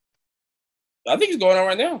 When? I think it's going on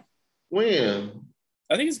right now. When?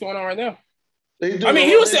 I think it's going on right now. He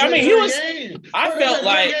was. I felt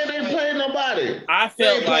like they ain't played nobody. I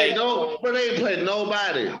felt like but they ain't played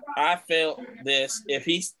nobody. I felt this if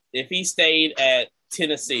he stayed at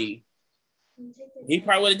Tennessee, he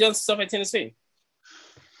probably would have done stuff at Tennessee.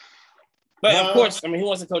 But of course, I mean, he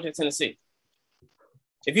wants to coach at Tennessee.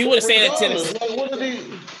 If he would have stayed at Tennessee,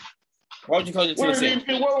 why would you coach at Tennessee?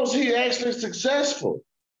 Where was he actually successful?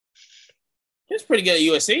 He's pretty good at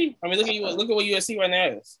USC. I mean, look at what USC right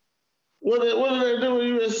now is. What did they do with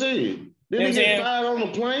USC? Did he get fired on the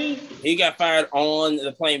plane? He got fired on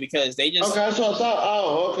the plane because they just... Okay, that's what I thought.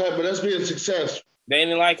 Oh, okay, but that's being successful. They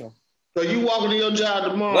didn't like him. So you walk into your job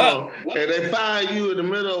tomorrow and they fire you in the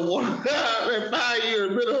middle of one. They fire you in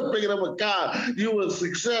the middle of picking up a car. You were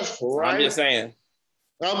successful, right? I'm just saying.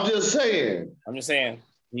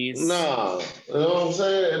 He's... No, you know what I'm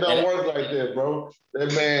saying? It don't work like that, bro.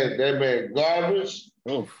 That man garbage.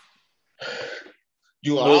 Oof.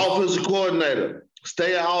 You are offensive coordinator.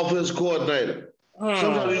 Stay an offensive coordinator.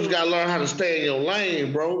 Sometimes you just gotta learn how to stay in your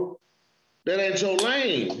lane, bro. That ain't your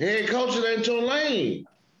lane. Head coaching ain't your lane.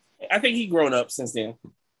 I think he grown up since then.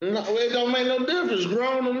 No, it don't make no difference.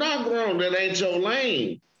 Grown or not grown, that ain't your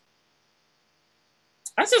lane.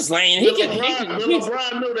 That's his lane. Bill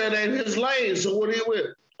O'Brien knew that ain't his lane. So what he went?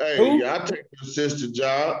 Hey, I take the assistant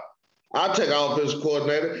job. I take offensive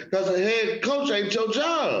coordinator because the head coach ain't your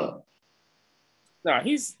job.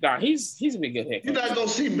 He's a good head coach. You're not gonna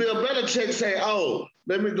see Bill Belichick say, "Oh,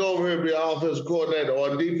 let me go over here and be an offensive coordinator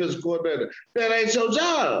or a defensive coordinator." That ain't your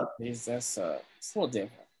job. It's a little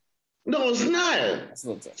different. No, it's not. It's a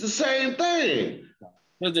little different. It's the same thing.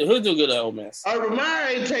 He'll do good at Ole Miss. Urban Meyer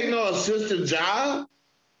ain't taking no assistant job.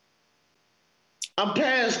 I'm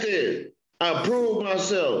past it. I proved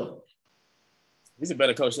myself. He's a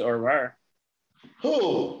better coach than Urban Meyer.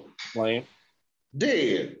 Who? Lane.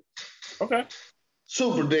 Dead. Okay.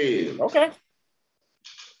 Super dead. Okay.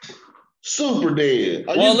 Super dead.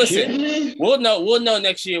 Are you kidding me? We'll know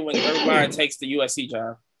next year when Urban Meyer takes the USC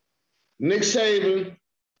job. Nick Saban,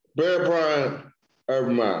 Bear Bryant,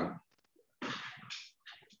 Urban Meyer.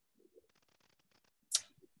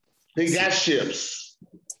 He got ships.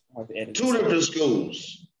 Two different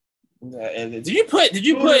schools. Did you put?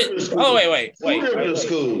 Oh wait. Two different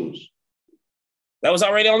schools. That was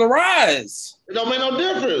already on the rise. It don't make no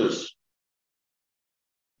difference.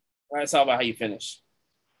 All right, it's all about how you finish.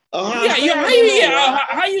 How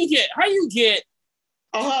you get?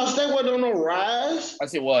 Ohio State wasn't on no rise.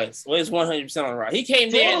 Yes, it was. Well, it's 100% on the rise. He came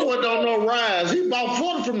there. Florida wasn't on no rise. He bought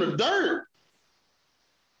Florida from the dirt.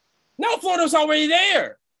 No, Florida was already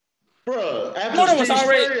there. Bro, Florida was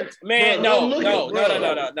already. Man, no. Go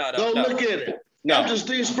look at it. No. After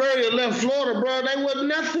Steve Spurrier left Florida, bro, they wasn't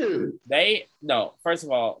nothing. First of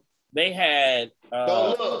all, they had.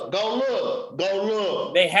 Go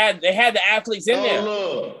look. They had the athletes in there.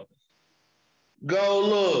 Go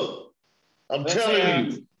look. I'm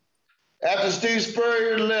telling you. After Steve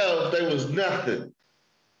Spurrier left, there was nothing.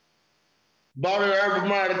 Bought an Urban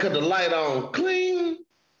Meyer to cut the light on. Clean.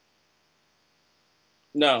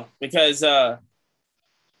 No, because they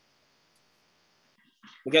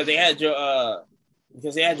had your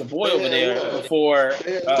boy over there before.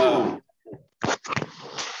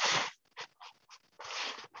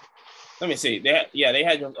 Let me see. They had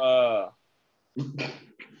your.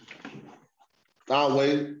 I'll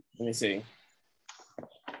wait. Let me see.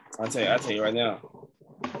 I'll tell you right now.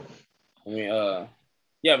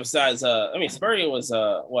 Besides, Spurrier was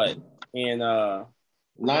what in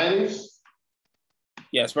 90s.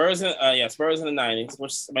 Yeah, Spurs in the 90s,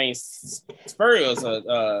 which means Spurrier was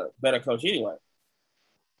a better coach anyway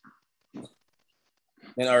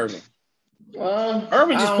than Urban.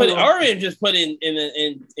 Urban just put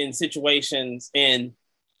in situations in.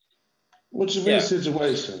 What you mean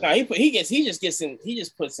situation? No, he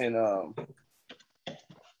puts in. Hold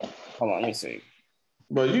on, let me see.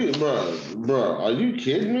 Bro, are you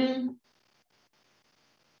kidding me?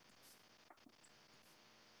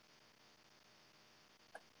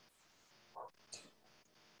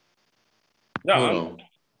 No,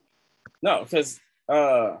 because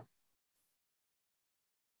okay,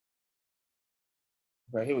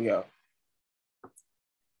 here we go.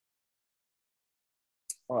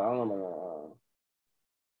 Oh, I don't know.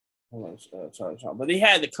 But he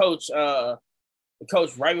had the coach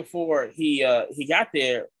right before he got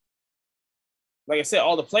there. Like I said,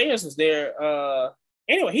 all the players was there.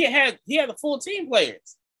 Anyway, he had the full team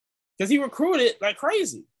players because he recruited like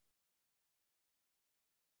crazy.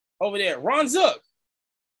 Over there, Ron Zook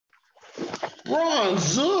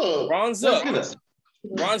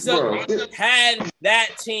had that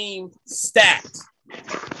team stacked.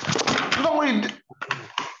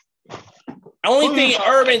 Only thing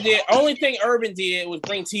Urban did was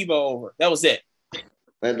bring Tebow over. That was it.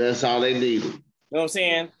 That's all they needed. You know what I'm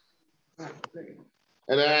saying?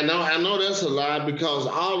 And I know that's a lie because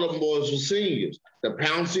all of them boys were seniors. The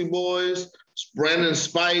Pouncey boys, Brandon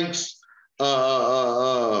Spikes.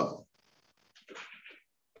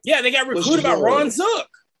 Yeah, they got recruited by Ron Zook.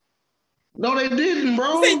 No, they didn't,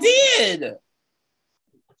 bro. They did.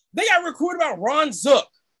 They got recruited by Ron Zook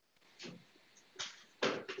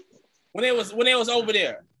when they was over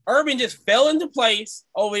there. Urban just fell into place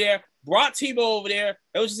over there, brought Tebow over there.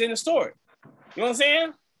 It was just in the story. You know what I'm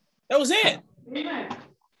saying? That was it.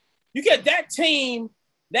 You get that team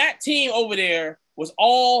over there was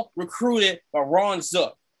all recruited by Ron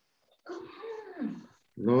Zook.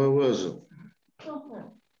 No, it wasn't. You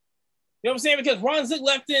know what I'm saying? Because Ron Zook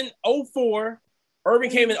left in 2004,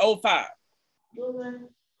 Urban came in 2005.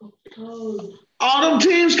 All them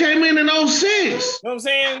teams came in 2006. You know what I'm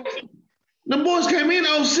saying? The boys came in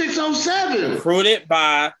 2006, 2007. Recruited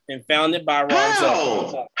by and founded by Ron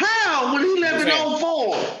Zook. How? When he left in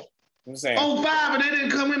 2004. I'm saying 2005 and they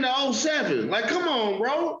didn't come into 2007. Like, come on,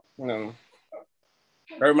 bro. No.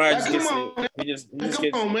 Urban Meyer just gets man.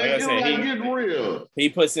 Like I said, getting real. He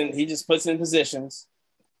just puts in positions.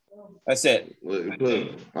 That's it.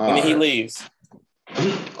 And then he leaves.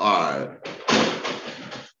 All right.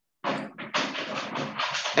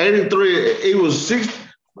 83, he was 6.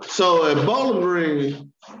 So at Bowling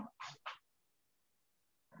Green.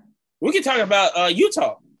 We can talk about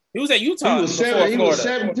Utah. He was at Utah. He was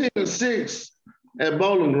 17-6 at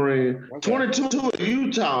Bowling Green. Okay. 22 at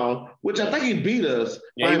Utah, which I think he beat us.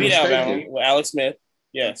 Yeah, he beat Alabama with Alex Smith.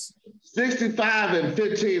 Yes.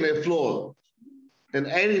 65-15 at Florida. And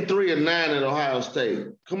 83-9 at Ohio State.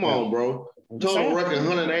 Come on, bro. Total record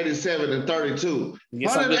 187-32.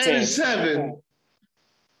 187.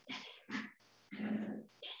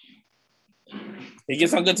 He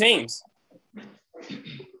gets on good teams.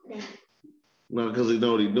 No, because he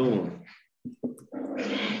know what he's doing.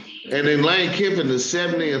 And then Lane Kiffin is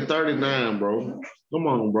 70-39, bro. Come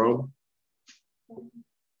on, bro.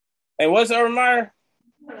 Hey, what's Urban Meyer?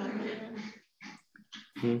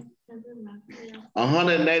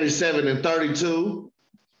 187-32.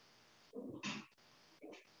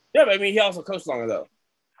 Yeah, but I mean, he also coached longer though.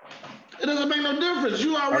 It doesn't make no difference.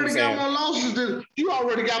 You already got more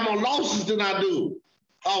losses than I do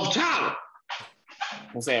off top.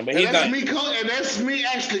 I'm saying, but he's not. And that's me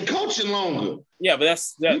actually coaching longer. Yeah, but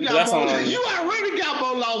that's on. You already got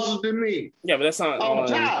more losses than me. Yeah, but that's not on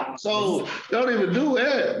top. So don't even do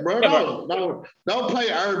that, bro. Yeah, don't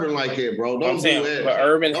play Urban like that, bro. Don't do that. But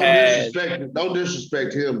Urban don't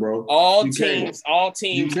disrespect him, bro. All teams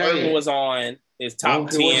Urban was on is top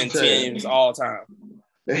 10 teams all time.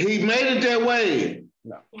 He made it that way.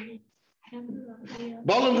 No.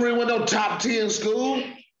 Bowling Green was no top 10 school.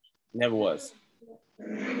 Never was.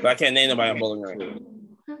 But I can't name nobody on Bowling Green.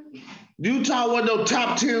 Utah was no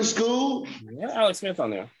top 10 school. Yeah, Alex Smith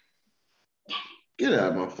on there. Get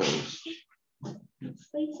out of my face.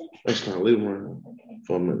 Let's not leave him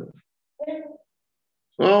for a minute. You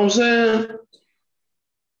know what I'm saying?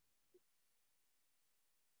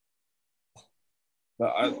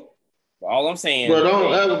 But all I'm saying, bro,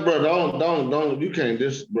 don't. You can't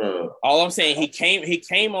bro. All I'm saying, he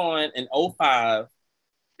came on in 05.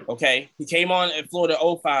 Okay, he came on at Florida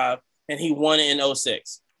 05, and he won it in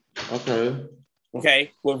 06. Okay,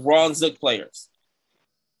 with Ron Zook players.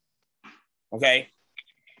 Okay.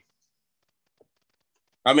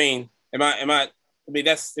 I mean, when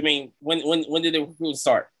did the recruit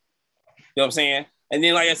start? You know what I'm saying? And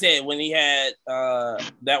then, like I said, when he had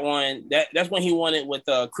that one, that's when he won it with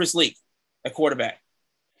Chris Leak at quarterback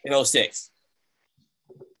in 06.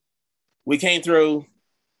 We came through.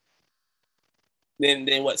 Then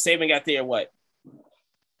what? Saban got there, what?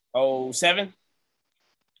 07?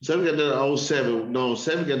 Saban got there 07. No,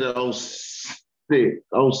 Saban got there 06.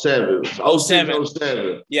 07.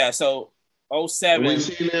 07. Yeah, so 07. We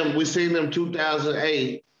seen them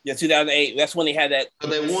 2008. Yeah, 2008. That's when they had that.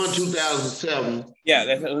 But they won 2007. Yeah,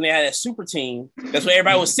 that's when they had that super team. That's when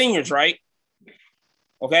everybody was seniors, right?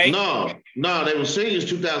 Okay. No, they were seniors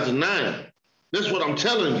 2009. That's what I'm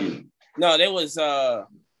telling you. No, there was.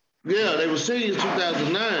 Yeah, they were seniors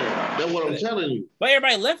 2009. That's what I'm telling you. But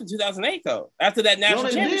everybody left in 2008 though. After that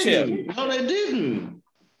national championship. No, they didn't.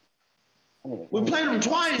 We played them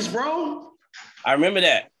twice, bro. I remember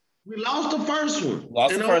that. We lost the first one.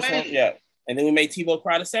 Yeah. And then we made Tebow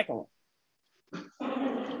cry the second one.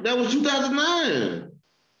 That was 2009.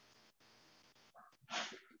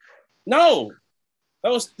 No.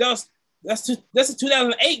 That's a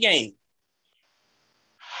 2008 game.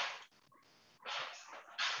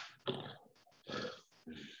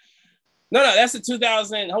 No, that's the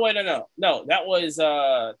 2000. Oh, wait, no. No, that was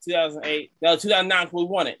 2008. No, 2009 we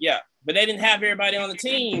won it. Yeah. But they didn't have everybody on the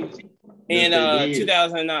team in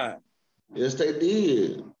 2009. Yes, they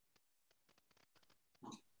did.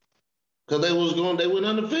 Because they went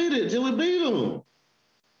undefeated until we beat them.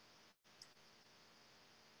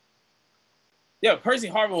 Yeah, Percy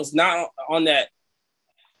Harvin was not on that.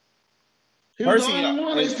 He was the only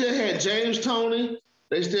one. They still had James Toney.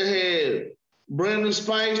 They still had Brandon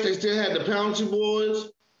Spikes. They still had the Pouncey boys.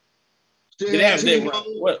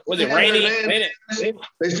 What was it? Rainey?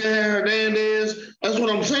 They still had Hernandez. That's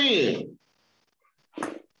what I'm saying.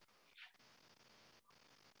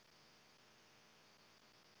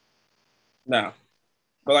 No,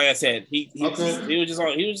 but like I said, he was just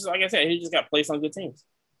like I said, he just got placed on good teams.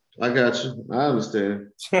 I got you. I understand.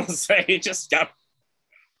 He just got.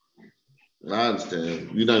 I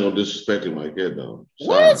understand. You're not gonna disrespect him like that, though.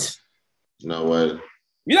 What? No way.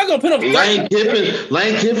 You're not gonna put him. Lane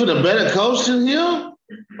Kiffin, a better coach than him?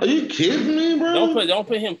 Are you kidding me, bro? Don't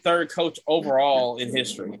put him third coach overall in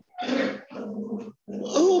history. Who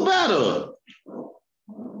better?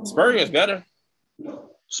 Spurrier's better.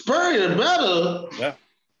 Spurrier better? Yeah.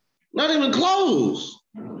 Not even close.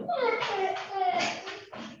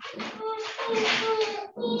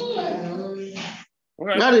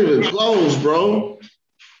 Okay. Not even close, bro.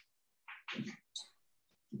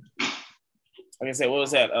 Like I said, what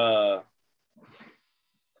was that?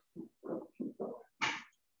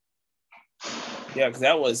 Yeah, because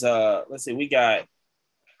that was let's see, we got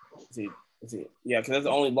let's see. Yeah, because that's the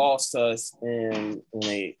only loss to us when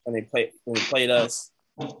they played us.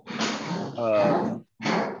 But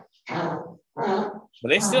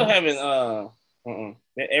they still haven't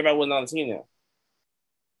everybody wasn't on the team now.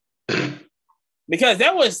 Because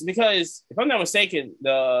if I'm not mistaken,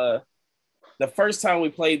 the first time we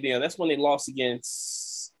played them, that's when they lost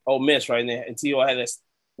against Ole Miss, right? And Tebow had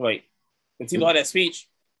that speech.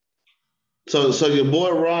 So your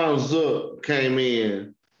boy Ron Zook came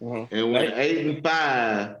in and went 8-5.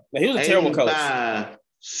 Now, he was a terrible coach.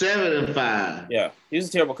 7-5. Yeah, he was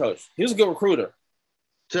a terrible coach. He was a good recruiter.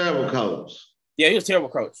 Terrible coach. Yeah, he was a terrible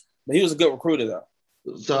coach, but he was a good recruiter though.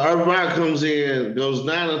 So Urban Meyer comes in, goes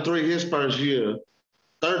 9-3 his first year,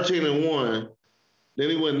 13-1. Then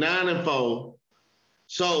he went 9-4.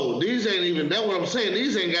 So these ain't even, that's what I'm saying.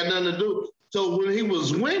 These ain't got nothing to do. So when he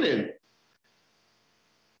was winning,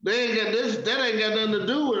 that ain't got nothing to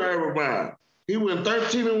do with Urban Meyer. He went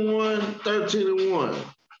 13-1, 13-1.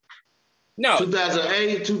 No.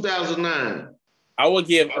 2008, 2009. I would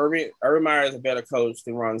give Urban Meyer is a better coach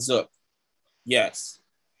than Ron Zook. Yes.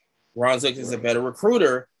 Ron Zook is a better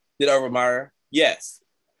recruiter than Urban Meyer. Yes.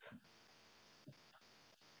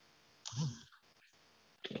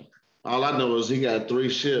 All I know is he got 3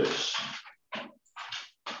 ships.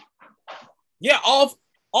 Yeah, off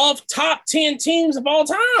top 10 teams of all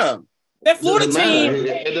time. That Florida team.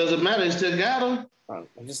 It doesn't matter. He still got them. I'm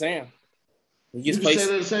just saying. You say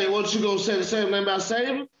the same. What you gonna say the same thing about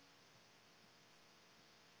Saban?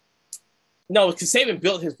 No, because Saban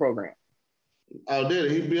built his program. Oh,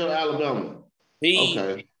 did he? He built Alabama.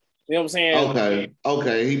 Okay. You know what I'm saying?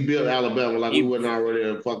 Okay. He built Alabama like we wasn't already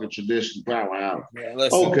a fucking tradition powerhouse. Yeah,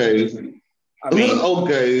 listen. Okay. I mean,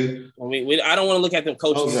 okay. I don't want to look at them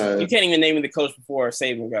coaches. Okay. You can't even name me the coach before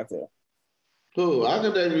Saban got there. Cool. I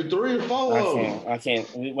can name you 3 or 4. I can't.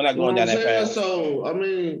 We're not going down that path. So I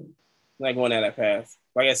mean, we're not going down that path.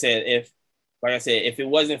 Like I said, if it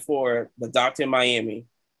wasn't for the doctor in Miami,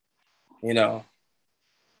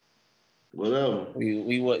 whatever,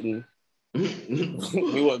 we wouldn't.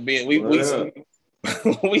 We wouldn't be.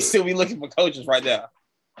 We still be looking for coaches right now.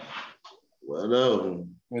 Whatever.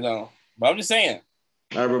 But I'm just saying.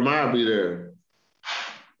 Urban Meyer be there.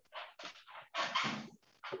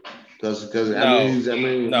 Because no, bro,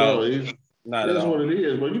 not that's what it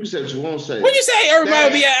is. But you can say what you want to say. What you say? Urban Meyer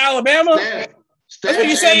be at Alabama? That's what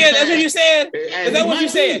you said. That's what you said. Is that what you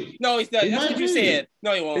said? No, he's not. That's what you said.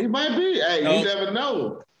 No, he won't. He might be. Hey, you never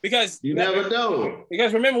know. Because you never know.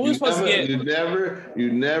 Because remember, we were supposed to get. You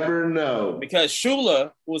never know. Because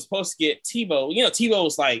Shula was supposed to get Tebow. Tebow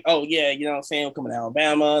was like, oh yeah, you know what I'm saying, I'm coming to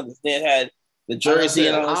Alabama. This dad had the jersey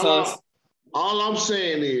and all that stuff. All I'm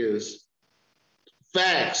saying is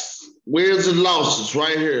facts, wins and losses,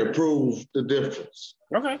 right here prove the difference.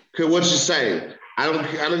 Okay. Cause what you say, I don't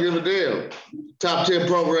give a damn. Top 10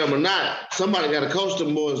 program or not, somebody got to coach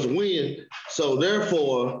them boys to win. So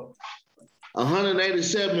therefore,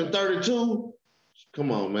 187-32.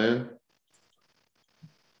 Come on, man.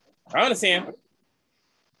 I understand.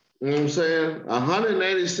 You know what I'm saying?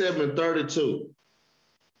 187-32.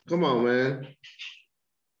 Come on, man.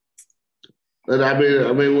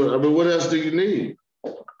 I mean, what else do you need?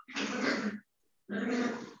 You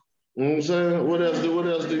know what I'm saying? What else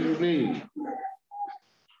do you need?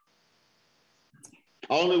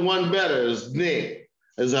 Only one better is Nick.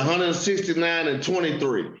 Is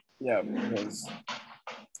 169-23. Yeah. Because,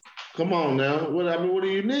 come on now. What do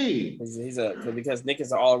you need? Because Nick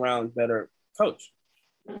is an all-around better coach.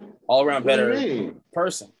 All-around better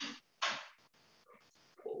person.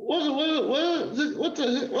 What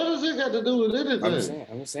does it got to do with anything?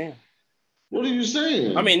 I'm just saying. What are you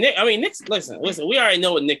saying? I mean, Nick's listen, we already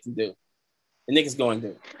know what Nick can do. And Nick is going to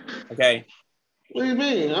do. Okay? What do you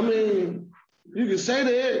mean? I mean, you can say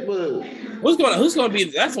that, but who's gonna be,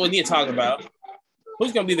 that's what we need to talk about.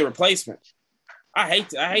 Who's gonna be the replacement? I hate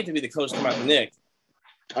to be the coach come after Nick.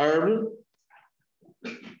 Urban.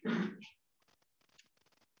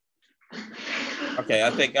 Okay, I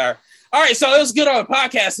think all right, so it was good on the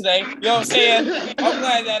podcast today. You know what I'm saying? I'm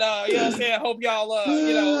glad that you know what I'm saying. I hope y'all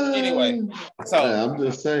anyway. So yeah, I'm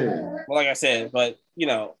just saying. Well, like I said, but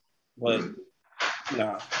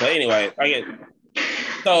anyway, I get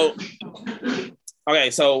so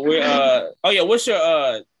okay, so we're what's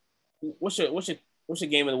your What's your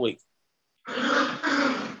game of the week?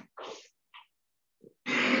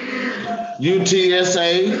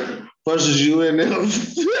 UTSA versus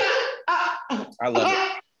UNF. I love it.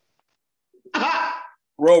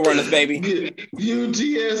 Roll Runners, baby.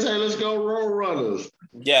 UTSA, let's go Roll Runners.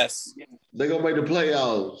 Yes. They're gonna make the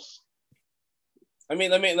playoffs. I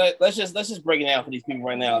mean, let's just break it down for these people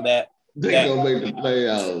right now. They're gonna make the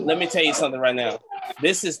playoffs. Let me tell you something right now.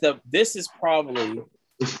 This is probably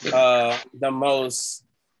the most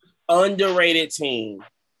underrated team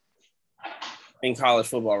in college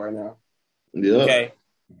football right now. Yeah. Okay.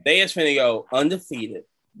 They just finna go undefeated.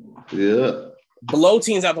 Yeah. Blow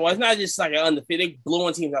teams out the water. It's not just like an undefeated. They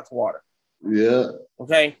blowing teams out the water. Yeah.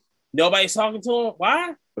 Okay. Nobody's talking to them.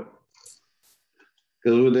 Why?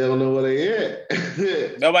 Because they don't know where they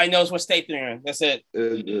at. Nobody knows what state they're in. That's it.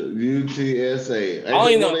 UTSA. I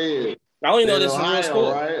only know this Ohio, is real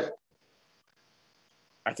school. Right?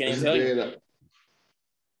 I can't even tell you.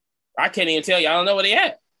 I can't even tell you. I don't know where they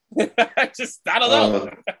at. I don't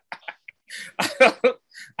know.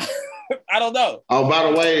 I don't know. Oh, by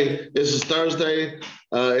the way, this is Thursday.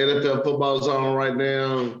 NFL football is on right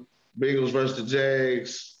now. Bengals versus the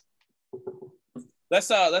Jags. Let's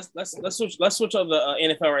switch over the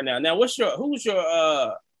NFL right now. Now, who's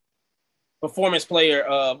your performance player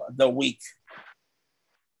of the week?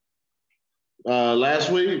 Last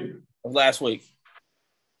week.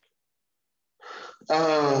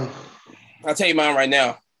 I'll tell you mine right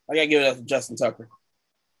now. I gotta give it up to Justin Tucker.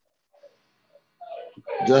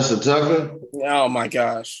 Justin Tucker? Oh my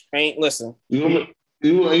gosh! Listen. You want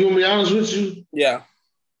to be honest with you? Yeah.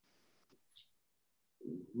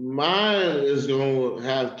 Mine is going to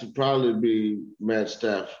have to probably be Matt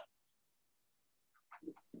Stafford.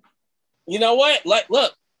 You know what?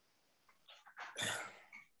 Look.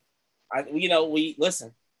 We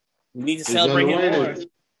listen. We need to celebrate him more.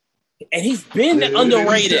 And he's been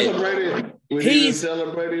underrated. He's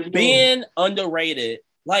been underrated.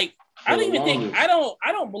 Like, I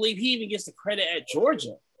don't believe he even gets the credit at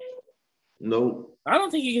Georgia. Nope. I don't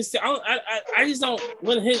think he gets. I just don't.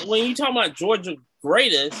 When you talk about Georgia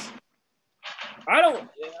greatest, I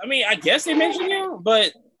guess they mentioned him,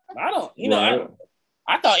 but I don't.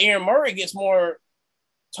 I thought Aaron Murray gets more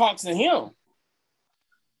talks than him.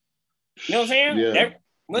 You know what I'm saying? Yeah.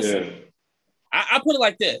 Listen, yeah. I put it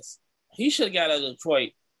like this: he should have got out of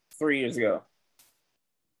Detroit 3 years ago.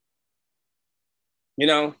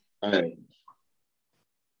 Hey.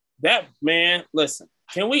 That man. Listen,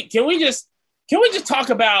 can we just talk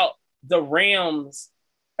about the Rams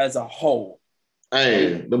as a whole?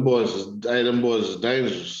 Hey, them boys is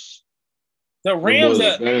dangerous. The Rams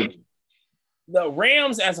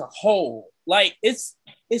as a whole, like it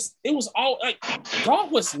was all like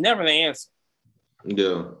Goff was never the answer.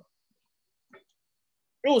 Yeah.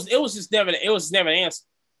 It was just never the answer.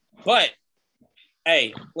 But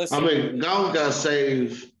hey, listen. Goff got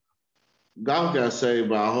saved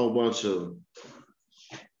by a whole bunch of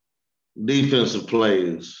defensive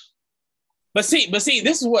plays. But see,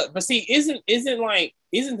 this is what. But see, isn't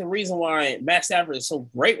the reason why Matt Stafford is so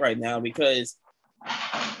great right now because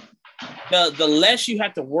the less you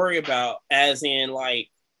have to worry about, as in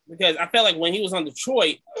because I felt like when he was on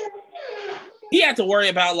Detroit, he had to worry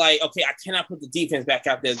about okay, I cannot put the defense back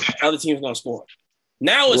out there. The other team's going to score.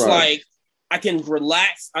 Now it's like I can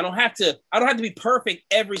relax. I don't have to be perfect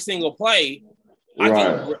every single play. I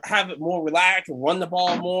can have it more relaxed, run the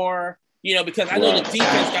ball more. Because I know the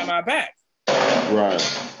defense got my back. Right.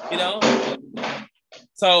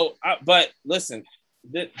 So, but listen,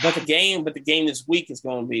 the game this week is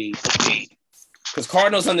going to be because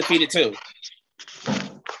Cardinals undefeated too.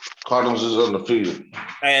 Cardinals is undefeated.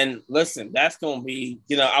 And listen, that's going to be.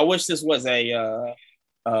 I wish this was a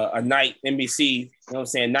night NBC.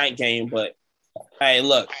 Night game. But hey,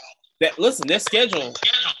 look, their schedule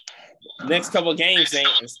next couple of games ain't.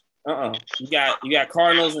 You got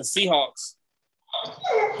Cardinals and Seahawks.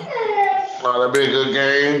 Oh, that'd be a good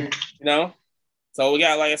game. So we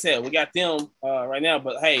got, like I said, we got them right now.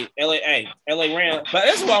 But hey, LA Rams. But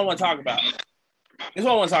this is what I want to talk about. I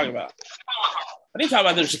need to talk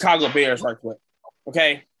about the Chicago Bears right quick.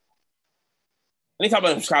 Okay. I need to talk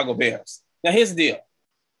about the Chicago Bears. Now here's the deal.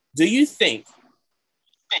 Do you think?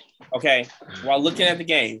 Okay, while looking at the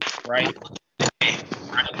game, right?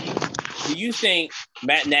 Do you think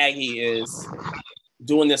Matt Nagy is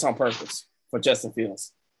doing this on purpose for Justin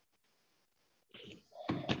Fields?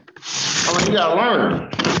 You gotta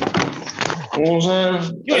learn. You know what I'm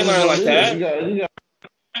saying? You ain't learning like that. You got,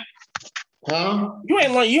 huh? You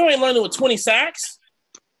ain't learning with 20 sacks.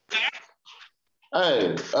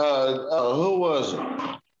 Hey, who was it?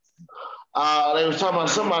 They was talking about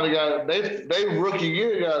somebody got they rookie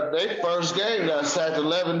year got they first game got sacked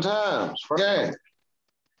 11 times. First game.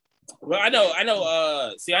 Well, I know. I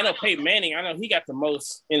know Peyton Manning. I know he got the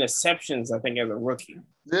most interceptions, I think, as a rookie.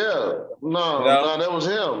 Yeah. No, that was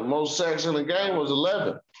him. Most sacks in the game was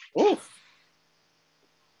 11. Oof.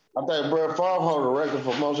 I think Brett Favre hold the record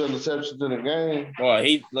for most interceptions in the game. Well,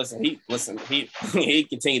 he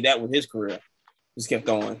continued that with his career. Just kept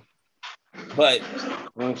going. But you know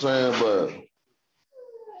what I'm saying, but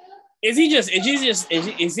is he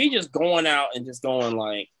just going out and just going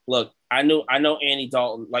like, look, I know Andy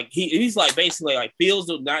Dalton, like he's like basically like Fields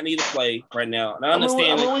do not need to play right now. And I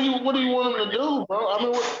understand. What do you want him to do, bro? I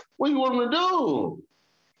mean, what do you want him to do?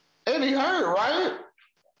 Andy hurt, right?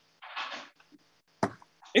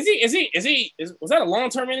 Was that a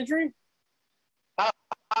long-term injury?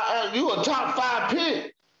 You a top 5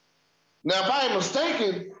 pick. Now, if I ain't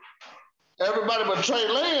mistaken, everybody but Trey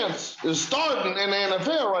Lance is starting in the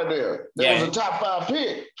NFL right there. That was a top 5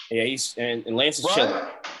 pick. Yeah, and Lance is chilling.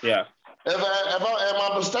 Yeah. Am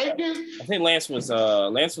I mistaken? I think Lance was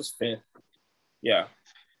fifth. Yeah,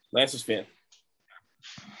 Lance was fifth.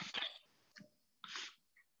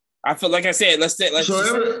 I feel like I said, let's.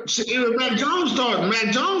 Even Mac Jones starting.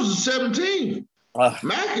 Mac Jones is 17.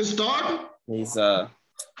 Mac is starting. He's So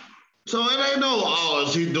it ain't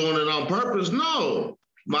is he doing it on purpose? No.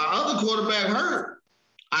 My other quarterback hurt.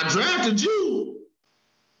 I drafted you.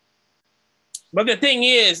 But the thing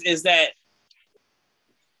is that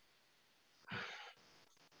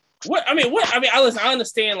I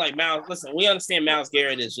understand like Myles. Listen, we understand Myles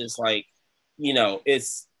Garrett is just like,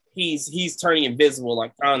 he's turning invisible.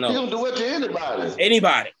 Like, I don't know. He don't do it to anybody.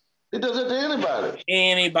 He does it to anybody.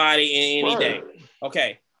 Anybody, any day.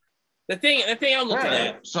 Okay. The thing I'm looking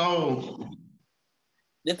at. So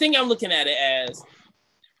the thing I'm looking at it as,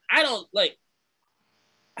 I don't like.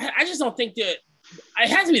 I just don't think that it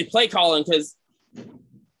has to be play calling because.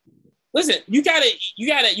 Listen, you can't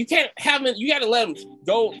let him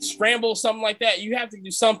go scramble something like that. You have to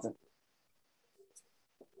do something.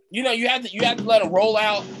 You have to let him roll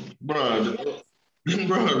out. Bro,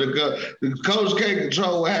 the coach can't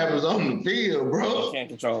control what happens on the field, bro. You can't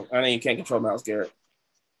control. I think you can't control Myles Garrett.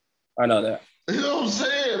 I know that. You know what I'm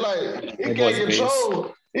saying? Like he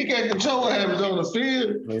can't control what happens on the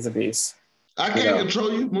field. He's a beast. I can't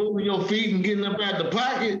control you moving your feet and getting up out the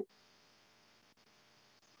pocket.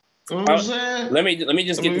 You know what I'm saying? Let me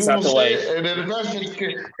just get this out the way. And if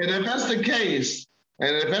that's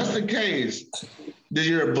the case, then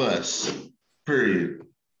you're a bust. Period.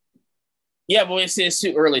 Yeah, but it's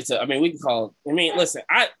too early to. I mean, we can call. I mean, listen.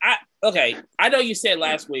 Okay. I know you said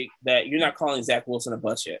last week that you're not calling Zach Wilson a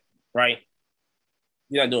bust yet, right?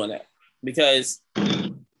 You're not doing that because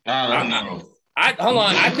I don't know. Hold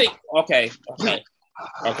on. I think okay.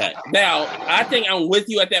 Now I think I'm with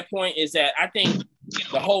you at that point. Is that I think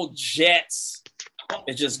the whole Jets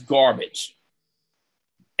is just garbage.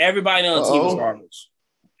 Everybody on the team is garbage.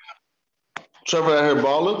 Trevor out here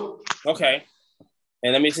balling. Okay.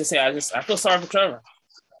 And let me just say, I feel sorry for Trevor.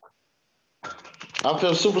 I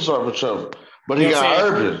feel super sorry for Trevor. But he got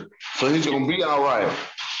Urban, so he's going to be all right.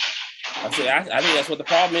 I think that's what the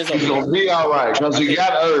problem is. He's going to be all right because he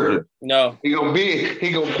got Urban. No. He going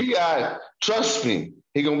to be all right. Trust me.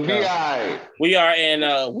 He going to be all right. We are in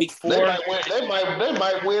week 4. They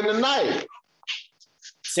might win tonight.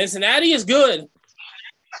 Cincinnati is good.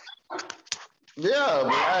 Yeah,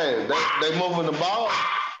 but hey, they moving the ball.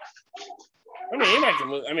 I mean, he might have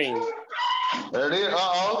move. I mean, there it is.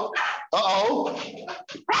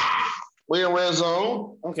 We in red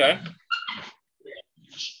zone. Okay.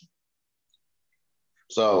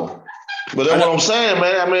 So, but that's what I'm saying,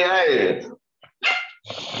 man. I mean, hey,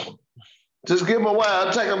 just give them a while.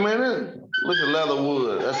 I'll take a minute. Look at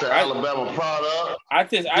Leatherwood. That's the Alabama product. I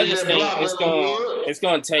just think it's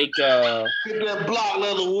going to take. Get that block,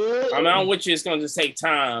 Leatherwood. I mean, I'm with you. It's going to just take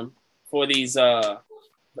time for these,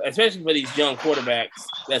 especially for these young quarterbacks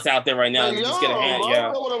that's out there right now. To just get a hand. Yeah.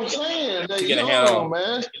 You know what I'm saying? To get a handle,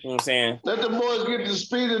 man. You know what I'm saying? Let the boys get the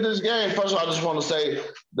speed of this game. First of all, I just want to say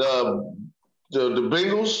the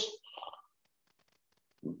Bengals,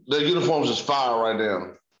 their uniforms is fire right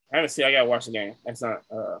now. I haven't seen. I gotta watch the game. That's not.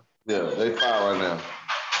 Yeah, they fire right now.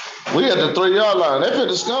 We at the 3-yard line. They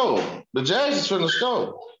finna score. The Jags is finna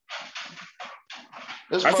score.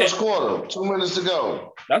 It's first quarter. 2 minutes to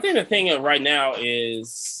go. I think the thing right now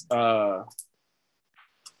is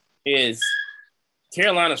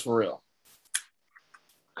Carolina's for real.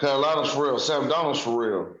 Carolina's for real. Sam Donald's for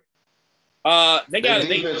real. They got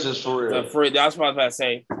defense is for real. I was about to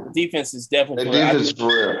say the defense is definitely for real. Defense is for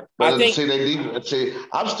real. But I think.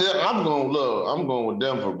 I'm going with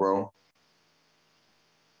Denver, bro.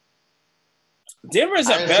 Denver's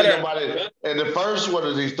a better. Nobody, in the first, what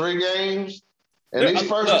are these 3 games? In these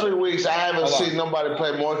first 3 weeks, I haven't seen nobody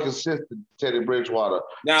play more consistent than Teddy Bridgewater.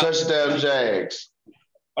 Now, touchdown Jags.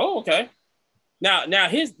 Oh, okay. Now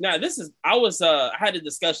this is I had a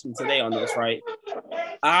discussion today on this, right?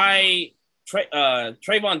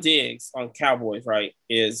 Trayvon Diggs on Cowboys, right,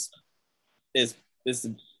 is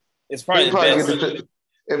probably the best.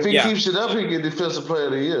 If he keeps it up, he get Defensive Player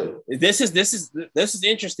of the Year. This is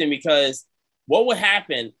interesting because what would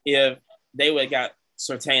happen if they would have got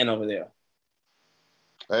Surtain over there?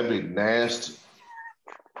 That'd be nasty.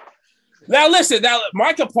 Now listen,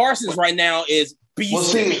 Micah Parsons right now is beast. Well,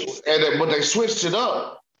 see, but they switched it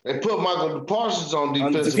up. They put Micah Parsons on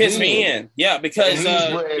defensive end. Yeah, because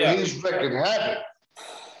he's wrecking havoc.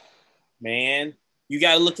 Man, you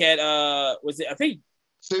got to look at I think.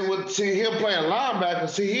 See him playing linebacker.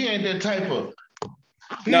 See, he ain't that type of.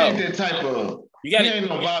 He ain't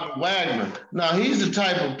no Bobby Wagner. No, he's the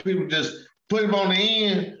type of people just put him on the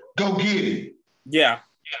end, go get it. Yeah.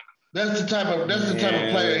 That's the type of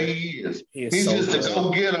player he is. He's so just to go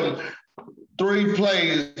get him 3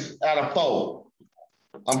 plays out of 4.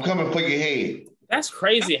 I'm coming for your head. That's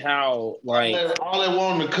crazy how all they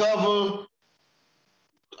want to cover,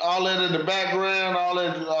 all that in the background, all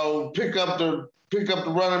that pick up the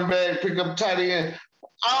running back, pick up tight end.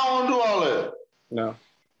 I don't want to do all that. No.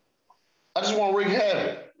 I just want to wreak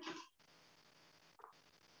havoc.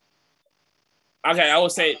 Okay, I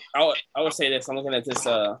would say this. I'm looking at this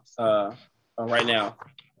right now.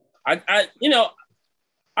 I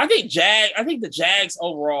think the Jags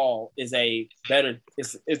overall is a better. They're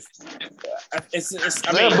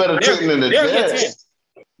better team than the Jets.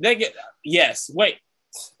 They get Wait,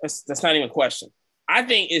 that's not even a question. I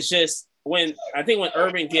think it's just when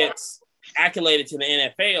Urban gets accoladed to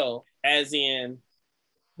the NFL, as in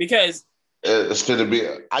because it's going to be.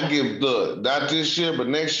 I give not this year, but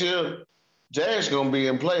next year. Jags gonna be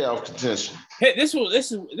in playoff contention. Hey, this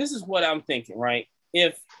is what I'm thinking, right?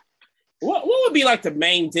 What would be like the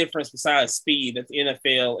main difference besides speed that the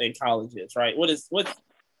NFL and college is, right? Is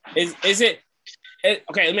it?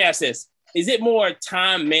 Okay, let me ask this: is it more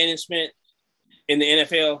time management in the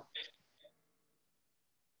NFL?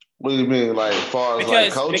 What do you mean, like far as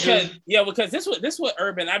like coaching? Because this what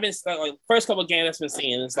Urban. I've been like first couple of games I've been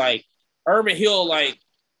seeing. It's like Urban. He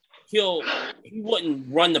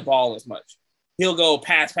wouldn't run the ball as much. He'll go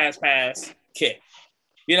pass, kick.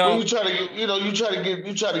 Well, you try to get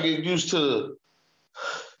used to.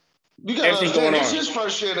 You got to understand it's his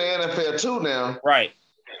first year in the NFL too now. Right.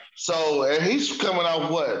 So and he's coming off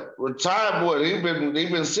retired? What he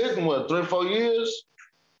been sitting 3 or 4 years?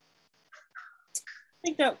 I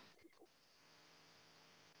think that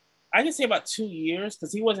I can say about 2 years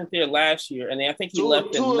because he wasn't there last year, and then I think he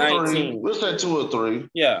left in 19. Let's say 2 or 3.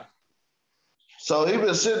 Yeah. So he's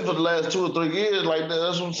been sitting for the last 2 or 3 years like that.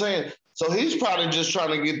 That's what I'm saying. So he's probably just trying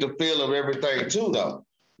to get the feel of everything too, though.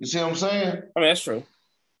 You see what I'm saying? I mean, that's true.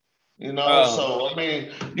 So I mean,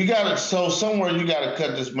 somewhere you got to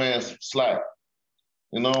cut this man some slack.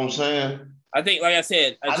 You know what I'm saying? I think, like I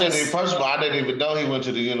said, first of all, I didn't even know he went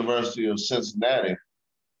to the University of Cincinnati.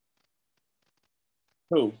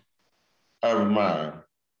 Who? Urban Meyer.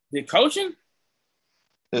 The coaching?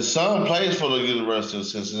 His son plays for the University of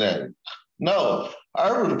Cincinnati. No,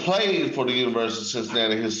 Urban played for the University of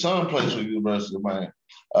Cincinnati. His son plays for the University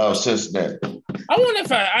of Cincinnati. I wonder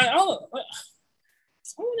if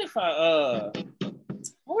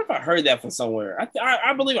I heard that from somewhere.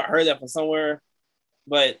 I believe I heard that from somewhere,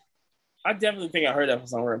 but I definitely think I heard that from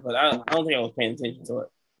somewhere. But I don't think I was paying attention to it.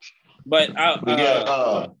 But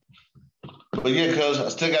because I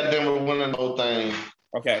still got Denver winning the whole thing.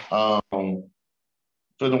 Okay.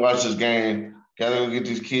 Couldn't watch this game. Gotta go get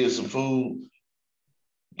these kids some food.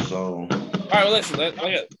 So. All right, well, listen.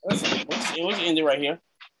 Let's end it right here. You know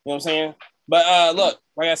what I'm saying? But look,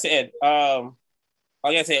 like I said,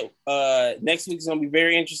 next week is gonna be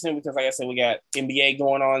very interesting because, like I said, we got NBA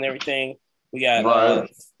going on and everything. We got talk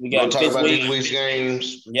this about these week's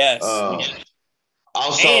games. Yes.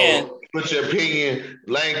 Also, put your opinion.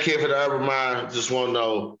 Lane Kiffin, Urban Meyer. Just want to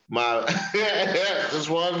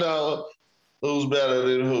know who's better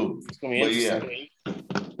than who. It's gonna be interesting.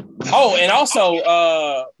 Oh, and also,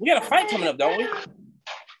 we got a fight coming up, don't we?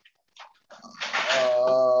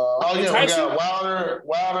 We got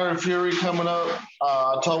Wilder and Fury coming up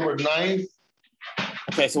October 9th.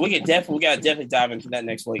 Okay, so we gotta definitely dive into that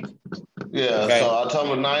next week. Yeah, okay. So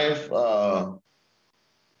October 9th.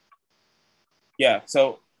 Yeah,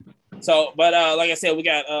 but like I said, we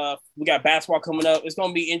got basketball coming up. It's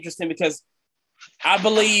gonna be interesting because I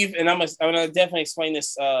believe, and I'm gonna definitely explain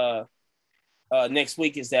this next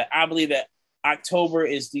week, is that I believe that October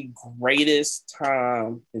is the greatest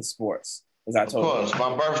time in sports. Is October. Of course,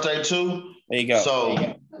 my birthday too. There you go. So,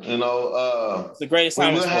 it's the greatest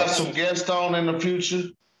time. We will have some guests on in the future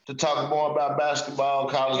to talk more about basketball,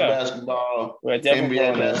 college basketball,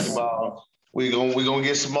 NBA basketball. We're gonna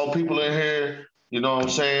get some more people in here. You know what I'm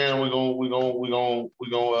saying? We're gonna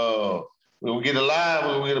get it live.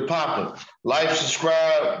 We're gonna get it popping. Like,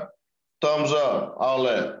 subscribe, thumbs up, all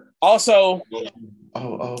that. Also,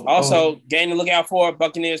 game to look out for: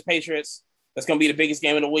 Buccaneers Patriots. That's gonna be the biggest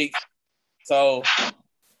game of the week. So,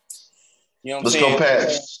 you know what I'm saying? Let's go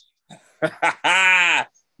Pats.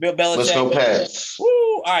 Bill Belichick. Let's go Pats. Woo!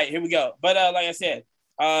 All right, here we go. But like I said,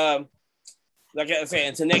 until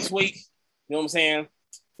next week, you know what I'm saying?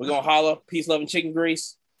 We're gonna holler. Peace, love, and chicken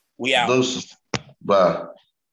grease. We out. Bye.